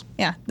ants.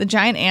 yeah. The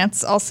Giant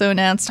Ants also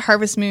announced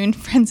Harvest Moon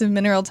Friends of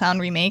Mineral Town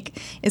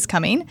remake is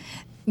coming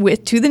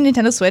to the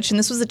Nintendo Switch, and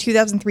this was a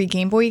 2003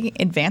 Game Boy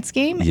Advance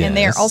game, and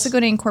they are Yes. also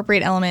going to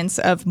incorporate elements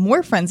of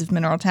more Friends of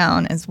Mineral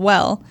Town as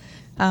well.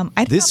 I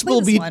did This not play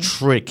will be one.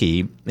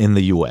 tricky in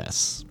the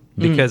US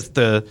because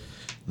the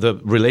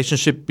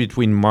relationship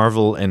between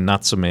Marvel and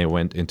Natsume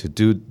went into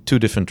two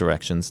different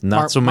directions.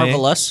 Natsume,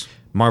 Marvelous.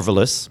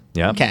 Marvelous,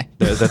 yeah. Okay.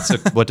 That's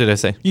what did I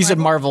say? You said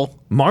Marvel.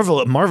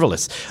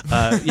 Marvelous.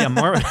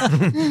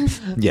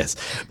 Yes.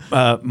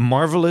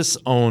 Marvelous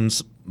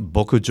owns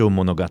Bokujo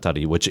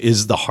Monogatari, which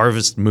is the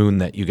Harvest Moon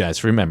that you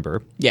guys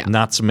remember. Yeah.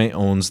 Natsume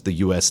owns the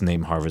US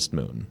name Harvest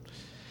Moon.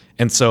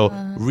 And so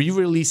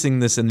re-releasing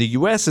this in the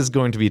US is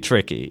going to be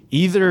tricky.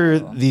 Either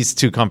these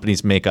two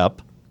companies make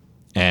up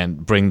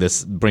and bring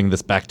this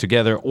back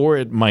together, or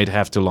it might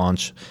have to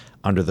launch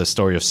under the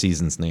Story of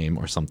Seasons name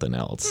or something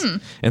else.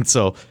 And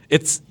so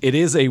this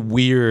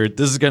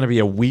is going to be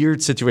a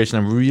weird situation.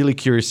 I'm really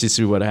curious to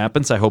see what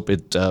happens. I hope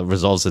it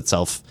resolves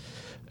itself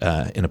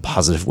in a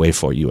positive way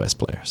for US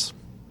players.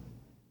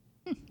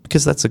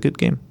 Because that's a good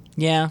game.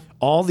 Yeah.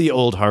 All the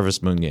old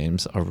Harvest Moon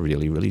games are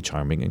really, really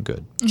charming and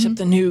good. Except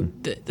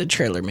the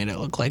trailer made it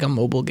look like a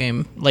mobile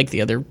game, like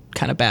the other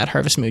kind of bad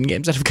Harvest Moon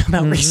games that have come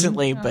out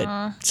recently.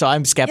 But so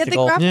I'm Yeah, the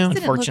skeptical. graphics didn't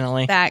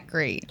Unfortunately, look that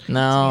great.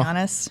 No. To be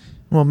honest.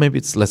 Well, maybe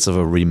it's less of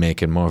a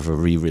remake and more of a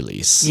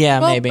re-release. yeah,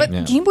 Well, maybe.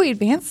 but Game Boy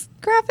Advance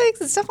graphics,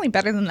 it's definitely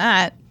better than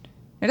that.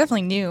 They're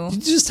definitely new. You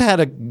just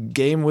had a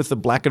game with a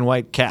black and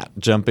white cat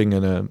jumping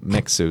in a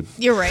mech suit.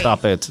 You're right.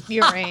 Stop it.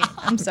 You're right.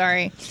 I'm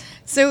sorry.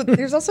 So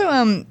there's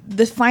also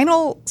the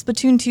final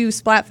Splatoon 2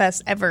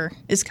 Splatfest ever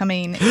is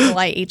coming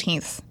July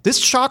 18th. This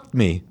shocked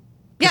me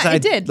Yeah,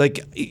 it did.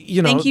 Like,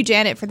 you know, Thank you,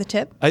 Janet, for the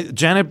tip.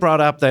 Janet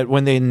brought up that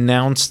when they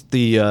announced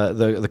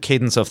the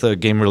cadence of the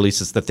game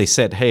releases, that they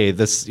said, "Hey,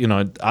 this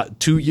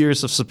 2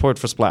 years of support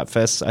for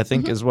Splatfest, I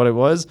think is what it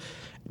was."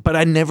 But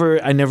I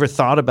never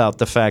thought about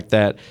the fact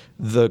that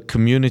the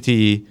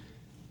community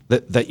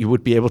that you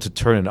would be able to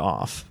turn it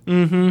off.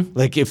 Mm-hmm.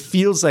 Like it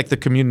feels like the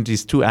community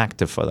is too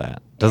active for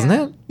that, doesn't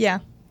it? Yeah,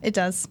 it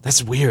does.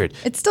 That's weird.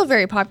 It's still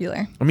very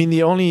popular. I mean,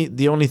 the only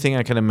thing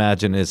I can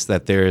imagine is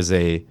that there's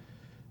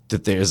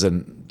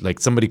like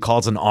somebody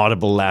calls an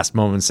audible last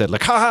moment and said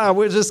like, haha,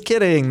 we're just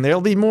kidding.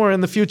 There'll be more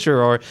in the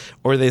future, or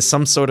there's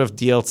some sort of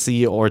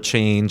DLC or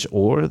change,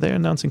 or they're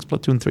announcing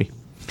Splatoon 3.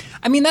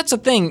 I mean, that's the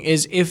thing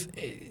is if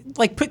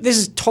this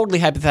is totally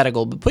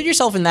hypothetical, but put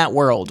yourself in that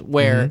world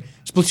where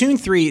Splatoon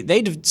 3,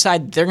 they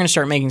decide they're going to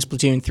start making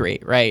Splatoon 3,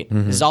 right?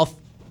 This is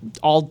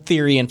all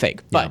theory and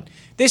fake, but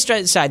they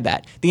decide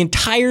that the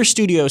entire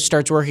studio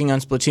starts working on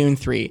Splatoon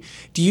 3.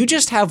 Do you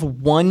just have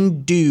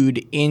one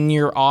dude in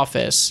your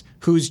office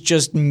who's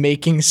just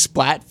making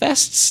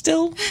Splatfest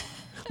still?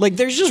 Like,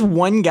 there's just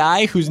one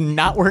guy who's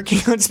not working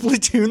on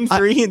Splatoon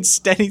 3,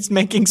 instead he's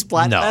making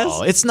Splatfest?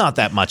 No, it's not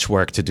that much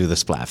work to do the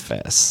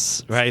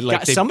Splatfest, right?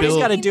 Like somebody's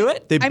got to do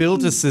it. They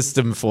built a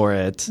system for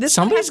it.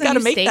 Somebody's got to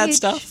make that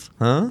stuff.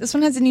 Huh? This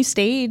one has a new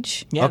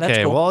stage. Yeah, okay,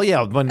 that's cool. well,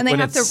 yeah. And they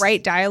have to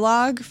write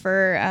dialogue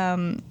for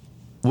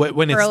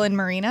when Pearl and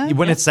Marina.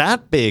 When it's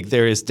that big,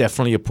 there is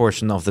definitely a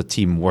portion of the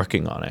team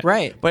working on it.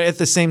 Right. But at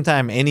the same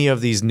time, any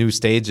of these new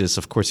stages,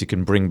 of course, you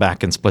can bring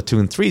back in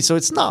Splatoon 3. So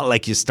it's not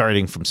like you're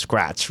starting from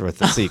scratch with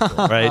the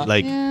sequel, right?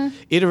 Like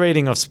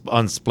iterating on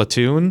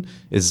Splatoon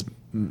is,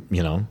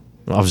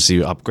 obviously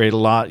you upgrade a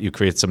lot, you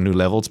create some new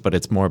levels, but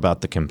it's more about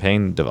the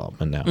campaign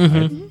development now,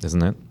 right?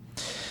 Isn't it?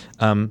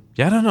 I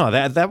don't know.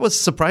 That was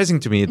surprising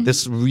to me.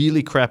 This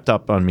really crept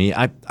up on me.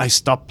 I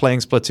stopped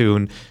playing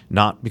Splatoon,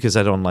 not because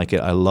I don't like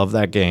it. I love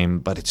that game,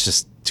 but it's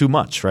just too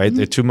much, right?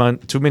 There are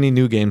too many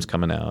new games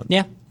coming out.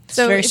 Yeah.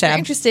 So very if sad. you're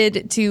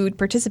interested to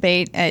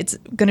participate, it's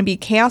going to be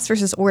Chaos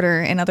versus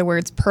Order. In other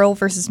words, Pearl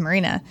versus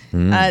Marina.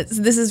 So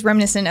this is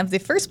reminiscent of the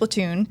first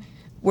Splatoon,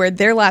 where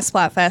their last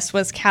Splatfest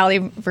was Callie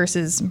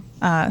versus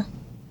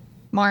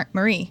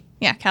Marie.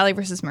 Yeah, Callie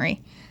versus Marie.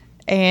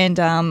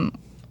 And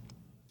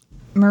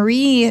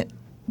Marie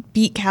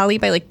beat Callie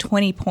by like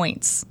 20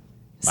 points.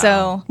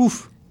 Wow. So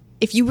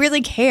if you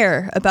really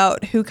care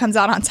about who comes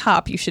out on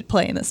top, you should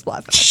play in this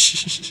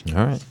Splatfest.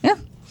 All right. Yeah.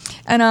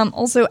 And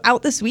also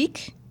out this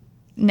week,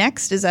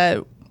 next is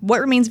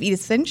What Remains of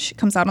Edith Finch.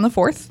 Comes out on the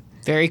 4th.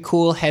 Very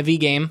cool, heavy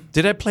game.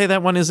 Did I play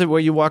that one? Is it where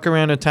you walk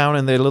around a town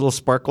and they're little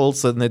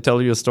sparkles and they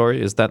tell you a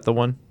story? Is that the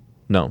one?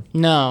 No.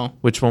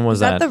 Which one was Is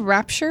that the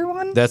Rapture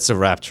one? That's the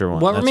Rapture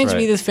one. What That's Remains of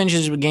right. Edith Finch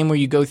is a game where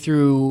you go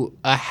through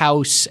a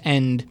house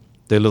and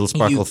They're little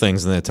sparkle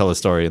things and they tell a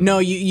story. no,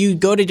 you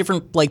go to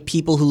different like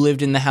people who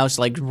lived in the house,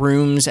 like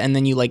rooms, and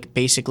then you like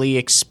basically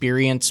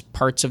experience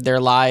parts of their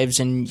lives,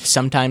 and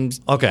sometimes,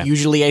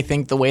 usually I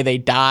think the way they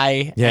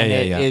die. Yeah, and yeah,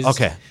 it yeah. is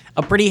Okay.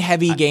 a pretty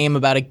heavy game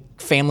about a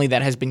family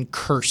that has been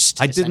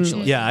cursed. I didn't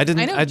I know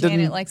Janet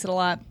didn't likes it a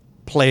lot.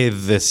 play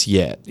this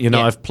yet. Yeah.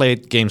 I've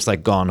played games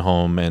like Gone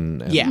Home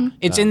and Yeah,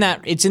 it's in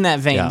that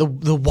vein. yeah.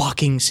 The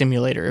walking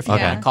simulator, if you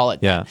want to call it.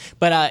 Yeah. that.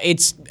 But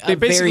it's they're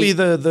basically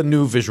very, the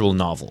new visual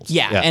novels.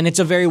 yeah, and it's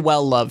a very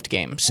well loved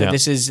game. So Yeah.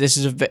 this is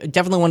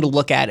definitely one to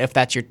look at if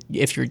that's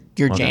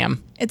your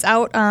jam. It's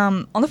out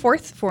on the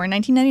 4th for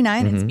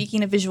 $19.99. And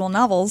speaking of visual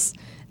novels,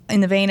 in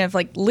the vein of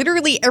like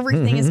literally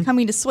everything is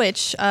coming to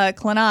Switch,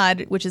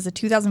 Clannad, which is a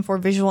 2004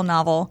 visual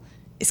novel,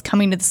 is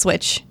coming to the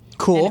Switch.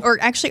 Cool. Or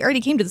actually already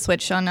came to the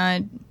Switch on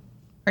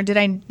or did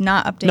I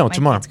not update No, my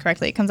tomorrow. notes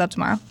correctly? It comes out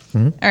tomorrow.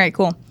 All right,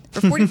 cool.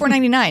 For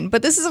 $44.99.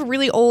 But this is a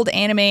really old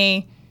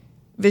anime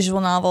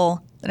visual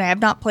novel that I have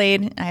not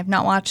played. I have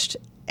not watched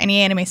any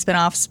anime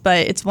spin-offs,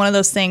 but it's one of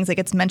those things that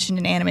gets mentioned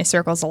in anime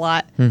circles a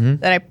lot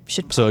that I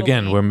should So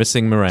again, probably we're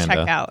missing Miranda.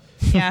 check out.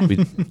 Yeah. We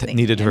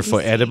needed her for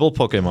NVC. edible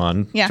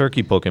Pokemon, Yeah.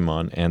 turkey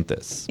Pokemon, and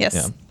this. Yes.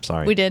 Yeah.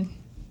 Sorry. We did.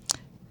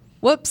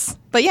 Whoops.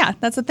 But yeah,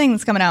 that's the thing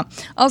that's coming out.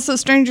 Also,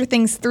 Stranger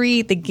Things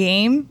 3, the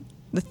game,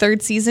 the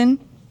 3rd season,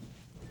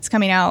 is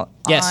coming out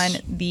Yes.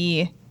 on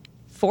the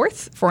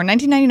 4th for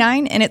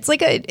 $19.99, and it's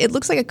like it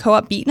looks like a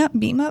co-op beat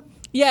 'em up.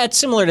 Yeah, it's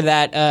similar to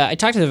that. I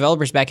talked to the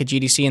developers back at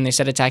GDC, and they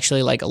said it's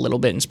actually like a little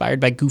bit inspired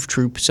by Goof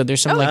Troop. So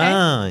there's some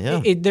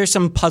okay. there's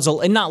some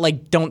puzzle, and not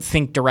like don't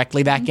think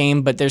directly that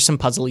game, but there's some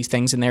puzzly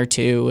things in there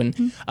too.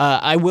 And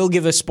I will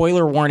give a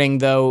spoiler warning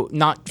though,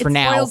 not for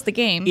now. spoils the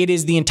game. It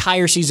is the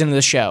entire season of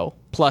the show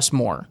plus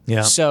more.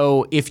 Yeah.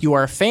 So if you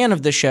are a fan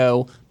of the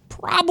show,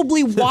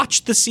 probably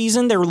watch the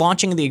season. They're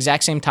launching at the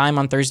exact same time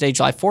on Thursday,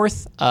 July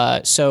 4th.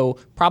 So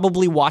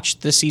probably watch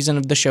the season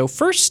of the show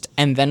first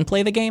and then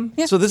play the game.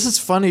 So this is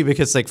funny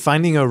because like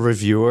finding a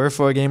reviewer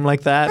for a game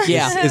like that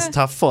is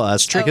tough for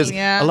us because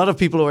a lot of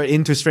people who are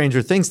into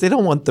Stranger Things, they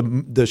don't want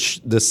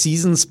the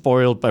season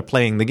spoiled by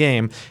playing the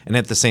game, and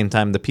at the same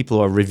time the people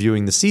who are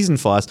reviewing the season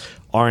for us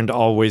aren't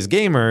always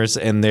gamers,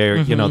 and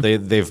they're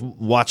they've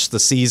watched the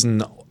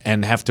season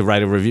and have to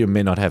write a review and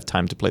may not have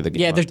time to play the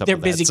game. Yeah, they're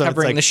busy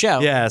covering the show.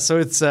 Yeah, so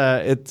it's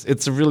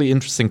a really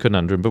interesting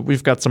conundrum, but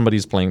we've got somebody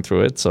who's playing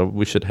through it, so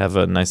we should have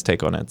a nice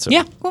take on it. So,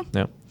 yeah, cool.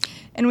 Yeah.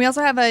 And we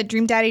also have a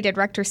Dream Daddy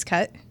Director's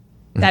Cut.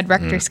 Dad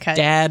Rector's Cut.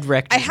 Dad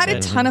Rector's I had a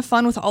ton of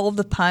fun with all of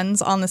the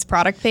puns on this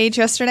product page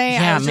yesterday.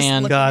 Yeah, I was just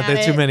man. looking God, at there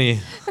are too it, many.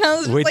 and I was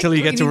just, Wait till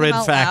you get to reading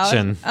Red them out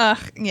loud.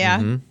 Faction.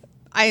 Yeah.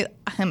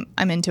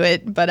 I'm into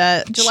it. But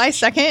July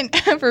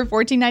 2nd for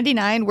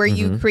 $14.99, where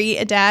you create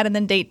a dad and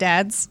then date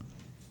dads.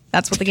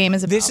 That's what the game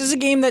is about. This is a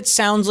game that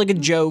sounds like a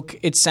joke.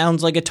 It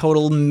sounds like a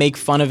total make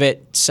fun of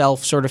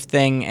itself sort of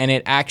thing, and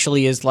it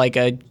actually is like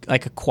a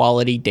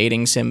quality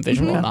dating sim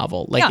visual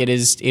novel. Like it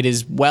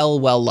is well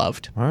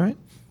loved. All right.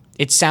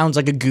 It sounds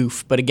like a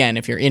goof, but again,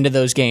 if you're into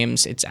those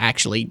games, it's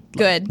actually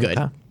Good.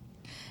 Okay.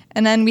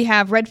 And then we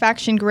have Red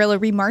Faction Gorilla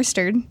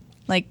Remastered.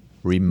 Like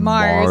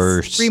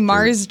Remastered.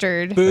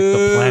 Remastered. Like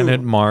the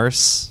planet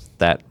Mars,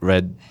 that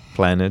red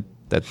planet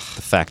that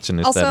the faction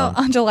is Also set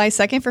on July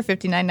 2nd for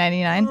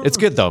 $59.99. It's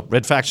good though.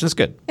 Red Faction is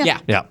good. Yeah.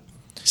 Yeah.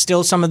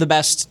 Still some of the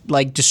best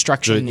like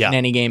destruction in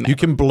any game You ever.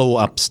 can blow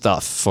up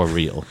stuff for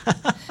real.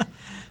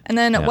 And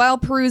then while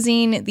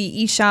perusing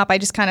the eShop, I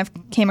just kind of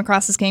came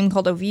across this game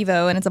called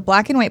Ovivo, and it's a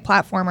black and white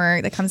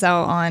platformer that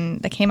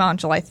came out on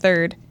July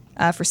 3rd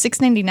for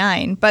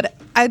 $6.99. But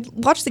I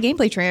watched the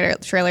gameplay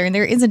trailer, and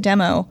there is a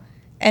demo,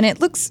 and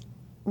it looks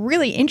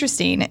really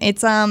interesting.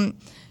 It's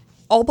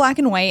all black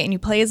and white, and you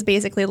play as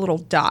basically a little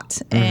dot,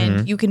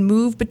 and you can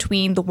move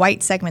between the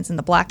white segments and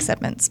the black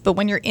segments. But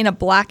when you're in a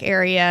black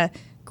area,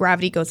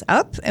 gravity goes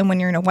up, and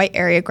when you're in a white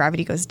area,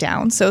 gravity goes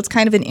down. So it's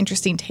kind of an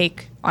interesting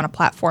take on a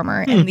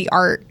platformer, and the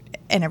art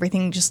and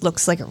everything just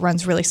looks like it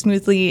runs really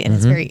smoothly, and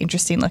it's very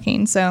interesting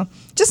looking. So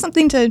just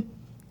something to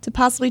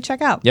possibly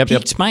check out. Yep.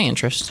 Piqued my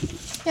interest.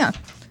 Yeah,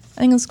 I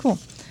think it was cool.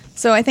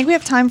 So I think we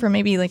have time for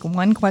maybe like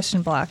one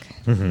question block.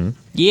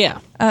 Yeah.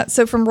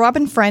 So from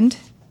Robin Friend,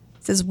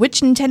 it says,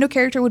 which Nintendo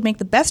character would make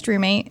the best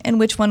roommate, and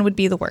which one would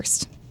be the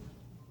worst?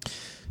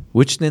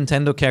 Which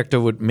Nintendo character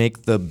would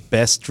make the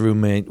best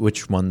roommate?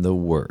 Which one the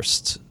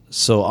worst?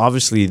 So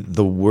obviously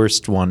the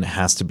worst one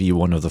has to be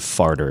one of the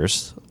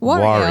farters.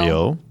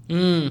 Wario.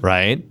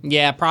 Right?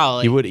 Yeah,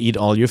 probably. He would eat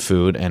all your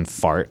food and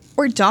fart.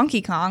 Or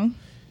Donkey Kong.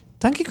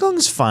 Donkey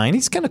Kong's fine.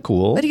 He's kind of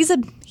cool. But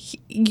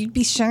you'd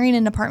be sharing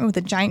an apartment with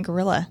a giant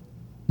gorilla.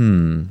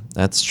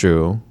 That's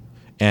true.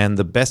 And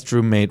the best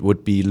roommate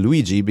would be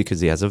Luigi because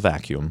he has a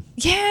vacuum.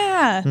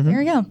 Yeah, there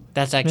we go.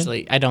 That's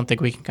actually, I don't think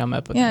we can come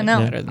up with Yeah, anything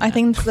no, better than I that.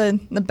 think it's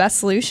the best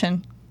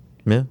solution.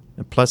 Yeah.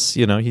 Plus,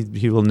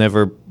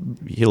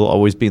 he'll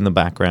always be in the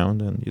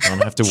background, and you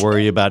don't have to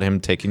worry about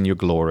him taking your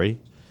glory.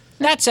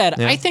 That said,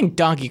 I think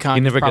Donkey Kong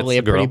is never probably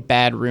a gets the girl. pretty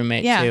bad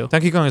roommate, Yeah. too.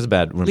 Donkey Kong is a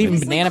bad roommate. Leaving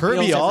banana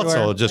Kirby peels also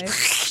everywhere.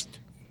 just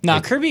No,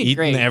 Kirby, eating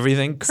great.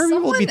 everything. Kirby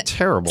will be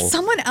terrible.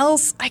 Someone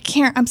else,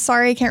 I'm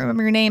sorry, I can't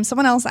remember your name.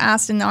 Someone else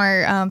asked in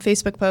our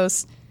Facebook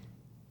post,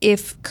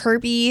 if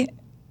Kirby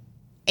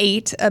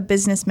ate a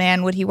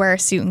businessman, would he wear a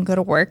suit and go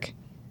to work?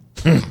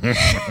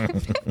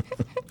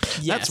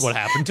 That's what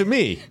happened to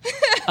me.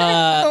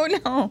 Oh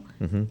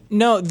no.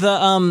 No,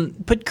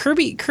 but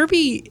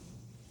Kirby.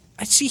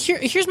 See,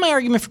 here's my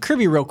argument for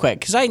Kirby real quick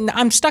because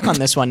I'm stuck on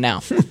this one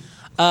now.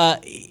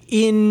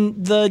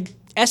 In the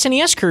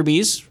SNES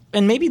Kirby's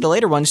and maybe the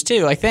later ones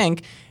too, I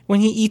think when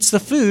he eats the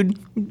food,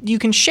 you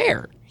can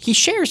share. He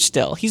shares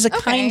still. He's a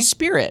kind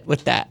spirit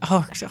with that.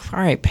 Oh, all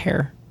right,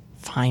 Pear.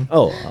 Fine.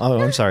 Oh,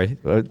 I'm sorry.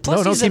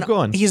 Plus, keep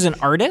going. He's an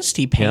artist.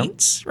 He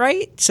paints,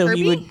 right? So Kirby?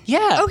 he would,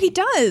 yeah. Oh, he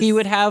does. He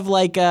would have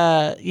like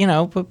but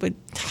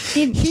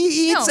He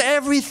eats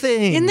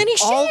everything. And then he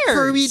All shares.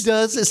 Kirby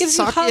does is Gives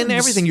you suck in hugs.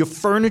 everything. Your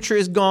furniture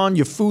is gone.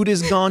 Your food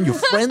is gone. Your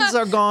friends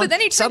are gone. But then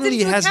he turns Suddenly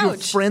he into a has your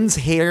couch. friend's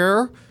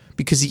hair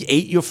because he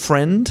ate your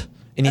friend,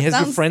 and he has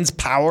your sounds- friend's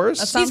powers.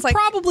 sounds he's like-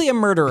 probably a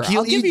murderer. He'll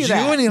I'll give eat you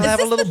that. and he'll Is have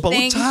a this little the bow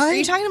thing? tie. Are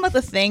you talking about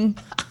the thing?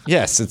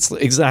 Yes, it's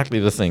exactly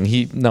the thing.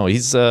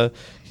 He's an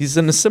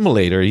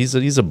assimilator.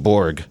 He's a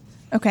Borg.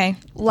 Okay.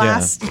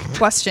 Last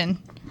question.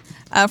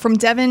 From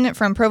Devin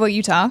from Provo,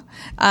 Utah.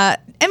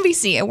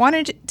 MVC, I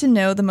wanted to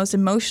know the most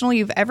emotional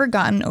you've ever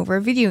gotten over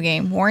a video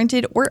game,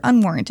 warranted or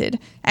unwarranted.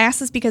 I asked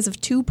this because of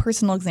two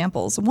personal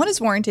examples. One is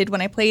warranted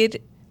when I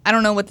played, I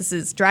don't know what this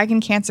is,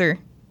 Dragon Cancer.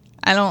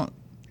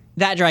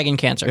 That Dragon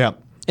Cancer. Yeah.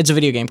 It's a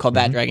video game called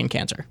That Dragon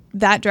Cancer.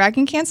 That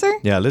Dragon Cancer?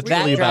 Yeah, That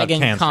literally about Dragon,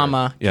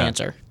 cancer. Yeah.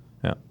 Cancer.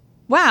 Yeah.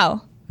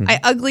 Wow. I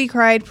ugly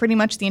cried pretty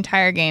much the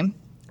entire game.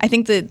 I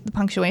think the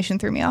punctuation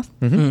threw me off.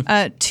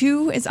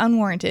 Two is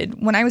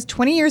unwarranted. When I was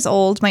 20 years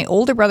old, my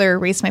older brother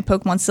erased my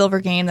Pokemon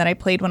Silver game that I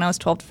played when I was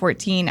 12 to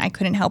 14. I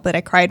couldn't help it.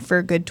 I cried for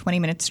a good 20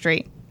 minutes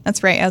straight.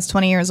 That's right. I was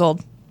 20 years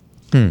old.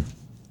 No,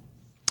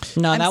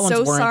 I'm that one's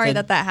so warranted. sorry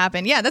that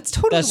happened. Yeah, that's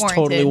totally That's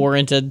warranted. totally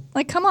warranted.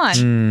 Like, come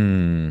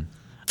on.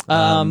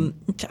 I'm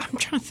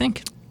trying to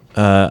think.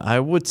 I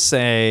would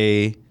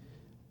say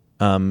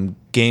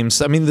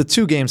games. I mean, the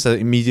two games that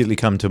immediately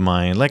come to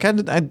mind. Like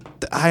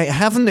I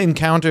haven't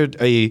encountered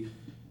a.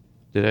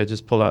 Did I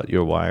just pull out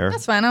your wire?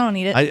 That's fine. I don't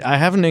need it. I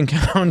haven't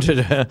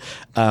encountered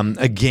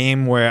a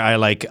game where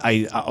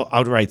I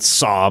outright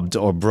sobbed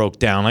or broke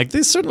down. Like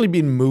there's certainly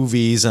been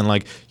movies and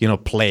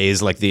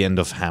plays like the end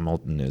of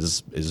Hamilton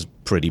is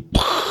pretty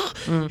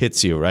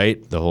hits you,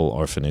 right? The whole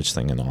orphanage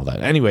thing and all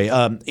that. Anyway,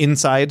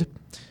 Inside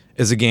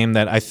is a game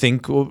that I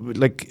think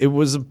it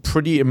was a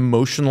pretty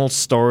emotional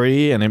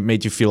story and it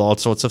made you feel all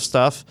sorts of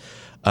stuff.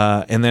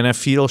 And then I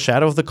feel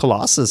Shadow of the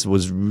Colossus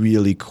was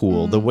really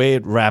cool. The way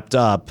it wrapped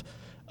up.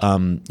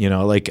 I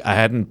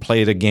hadn't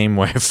played a game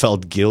where I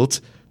felt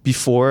guilt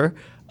before.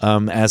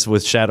 As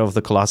with Shadow of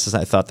the Colossus,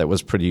 I thought that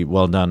was pretty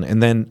well done.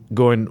 And then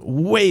going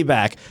way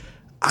back,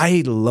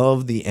 I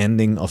love the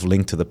ending of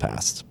Link to the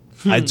Past.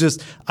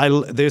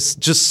 There's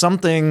just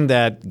something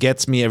that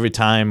gets me every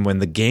time when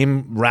the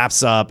game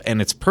wraps up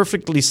and it's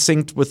perfectly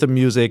synced with the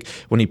music,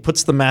 when he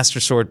puts the Master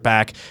Sword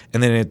back,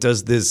 and then it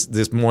does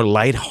this more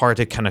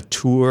lighthearted kind of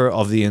tour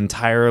of the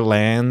entire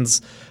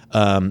lands.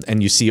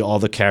 And you see all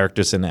the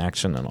characters in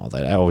action and all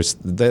that.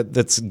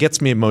 That gets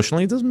me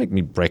emotionally. It doesn't make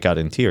me break out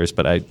in tears,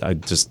 but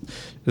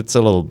it's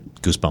a little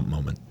goosebump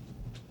moment.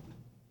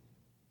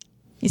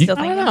 You still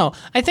I don't know.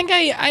 I think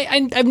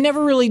I've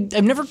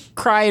never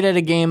cried at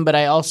a game, but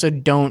I also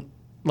don't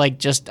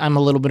I'm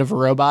a little bit of a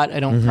robot. I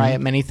don't cry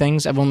at many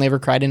things. I've only ever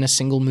cried in a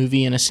single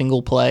movie in a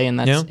single play, and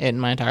that's it in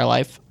my entire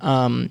life.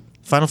 Final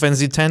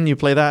Fantasy X, you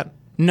play that?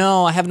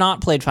 No, I have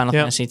not played Final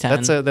Fantasy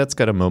X. That's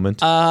got a moment.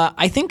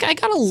 I think I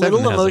got a little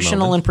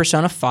emotional in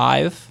Persona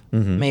 5,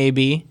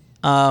 maybe.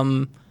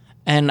 And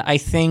I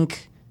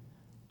think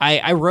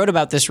I wrote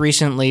about this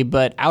recently,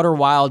 but Outer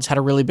Wilds had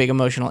a really big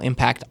emotional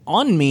impact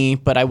on me,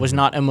 but I was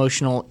not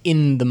emotional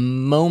in the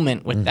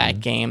moment with that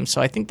game.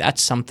 So I think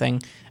that's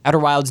something. Outer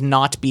Wilds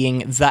not being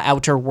The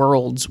Outer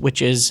Worlds,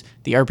 which is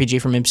the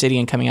RPG from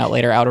Obsidian coming out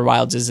later. Outer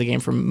Wilds is the game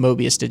from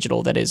Mobius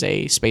Digital that is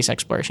a space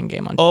exploration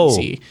game on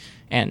PC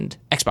and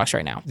Xbox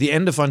right now. The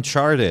end of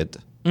Uncharted.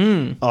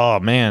 Oh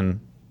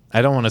man,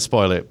 I don't want to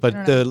spoil it,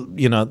 but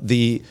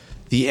the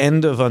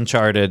end of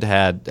Uncharted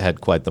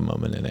had quite the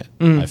moment in it.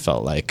 I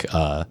felt like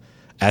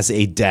as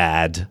a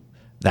dad,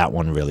 that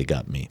one really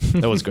got me.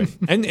 That was great.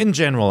 And in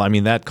general, I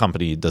mean, that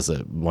company does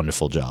a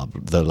wonderful job.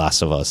 The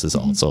Last of Us is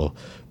also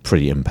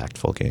pretty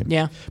impactful game.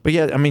 Yeah. But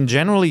yeah, I mean,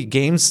 generally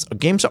games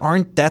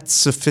aren't that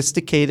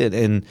sophisticated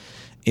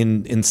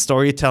in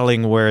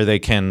storytelling where they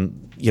can,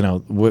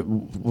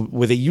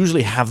 where they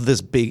usually have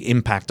this big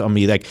impact on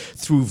me, like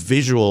through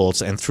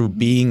visuals and through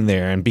being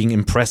there and being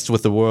impressed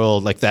with the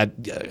world, like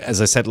that.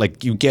 As I said,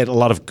 like you get a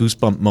lot of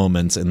goosebump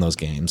moments in those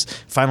games.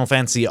 Final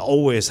Fantasy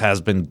always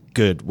has been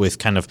good with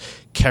kind of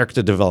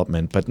character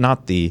development, but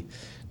not the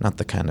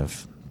kind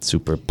of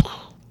super.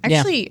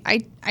 Actually,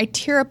 I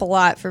tear up a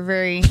lot for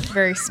very,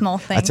 very small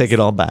things. I take it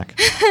all back.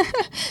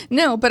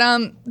 No, but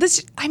I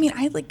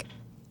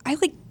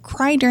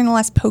cry during the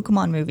last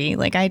Pokemon movie.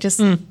 Like I just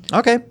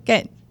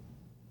get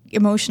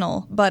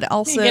emotional, but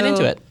also get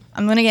into it.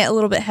 I'm going to get a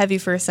little bit heavy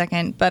for a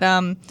second, but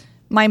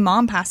my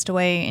mom passed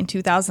away in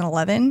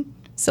 2011.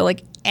 So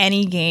like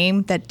any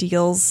game that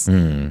deals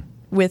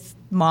with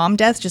mom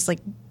death just like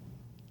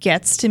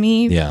gets to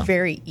me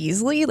very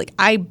easily. Like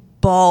I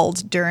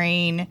bawled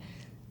during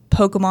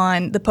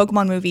the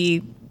Pokemon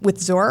movie with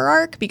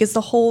Zoroark because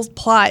the whole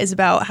plot is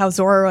about how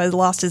Zoro has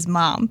lost his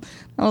mom.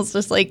 I was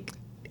just like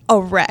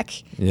a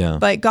wreck. Yeah.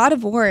 But God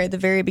of War at the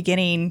very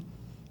beginning,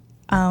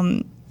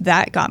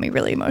 that got me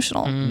really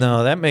emotional.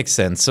 No, that makes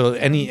sense. So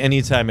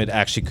anytime it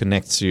actually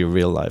connects to your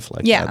real life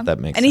like that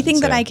makes anything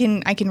sense.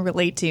 Anything that I can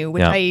relate to,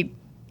 which I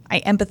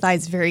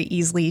empathize very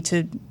easily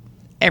to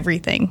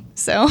everything.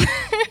 So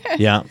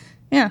yeah,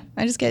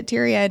 I just get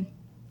teary-eyed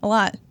a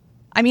lot.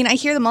 I mean, I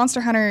hear the Monster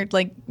Hunter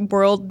like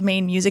world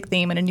main music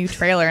theme in a new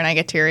trailer, and I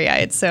get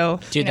teary-eyed. So,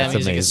 dude, that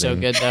music is so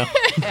good, though.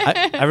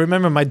 I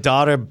remember my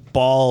daughter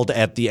bawled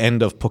at the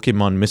end of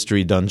Pokemon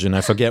Mystery Dungeon. I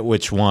forget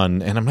which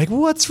one, and I'm like,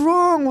 "What's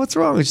wrong? What's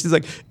wrong?" And she's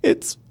like,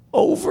 "It's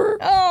over."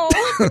 Oh.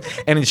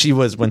 And when she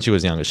was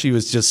younger, she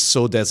was just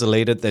so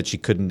desolated that she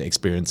couldn't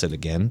experience it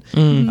again.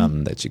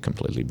 That she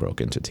completely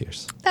broke into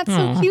tears. That's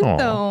so cute,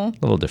 though.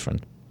 A little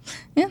different.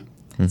 Yeah.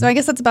 So I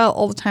guess that's about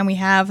all the time we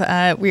have.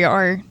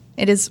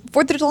 It is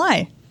 4th of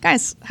July.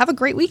 Guys, have a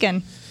great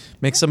weekend.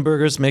 Make some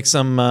burgers, make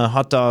some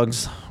hot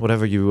dogs,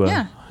 whatever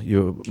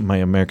my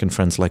American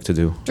friends like to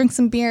do. Drink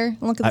some beer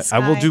and look at the sky.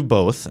 I will do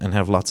both and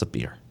have lots of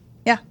beer.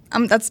 Yeah,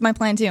 that's my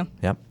plan too.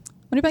 Yep.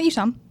 What about you,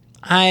 Tom?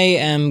 I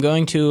am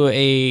going to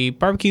a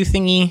barbecue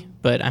thingy,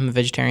 but I'm a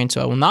vegetarian,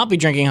 so I will not be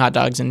drinking hot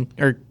dogs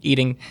or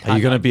eating. Are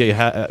you going to be?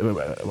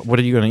 What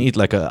are you going to eat?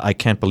 Like I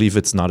can't believe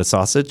it's not a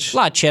sausage. A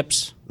lot of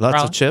chips.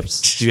 Lots of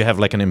chips. Do you have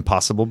like an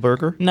Impossible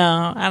Burger?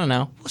 No, I don't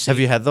know. We'll see. Have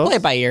you had those? Play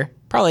it by ear.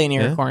 Probably an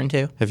ear corn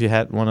too. Have you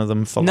had one of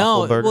them falafel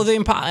No. burgers?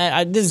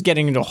 Well, this is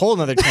getting into a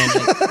whole other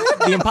tangent.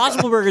 the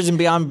Impossible Burgers and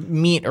Beyond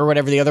Meat or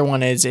whatever the other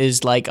one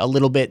is like a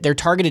little bit. They're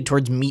targeted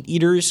towards meat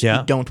eaters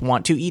who don't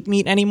want to eat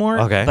meat anymore.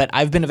 Okay. But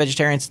I've been a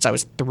vegetarian since I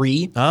was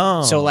 3.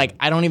 Oh. So like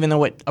I don't even know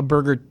what a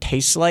burger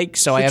tastes like.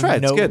 So I have try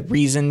it. It's no good.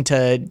 reason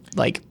to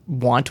like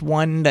want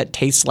one that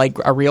tastes like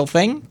a real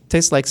thing.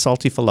 Tastes like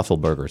salty falafel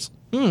burgers.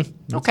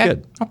 Okay.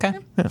 good. Okay.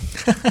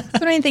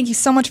 So Ryan, thank you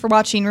so much for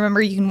watching.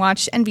 Remember, you can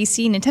watch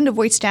NVC Nintendo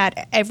Voice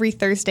Chat every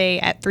Thursday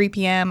at 3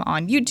 p.m.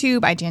 on YouTube,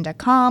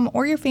 IGN.com,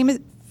 or your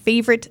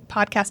favorite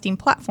podcasting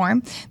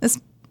platform.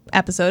 This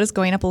episode is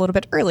going up a little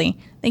bit early.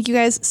 Thank you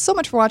guys so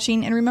much for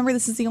watching, and remember,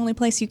 this is the only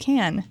place you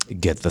can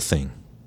Get the thing.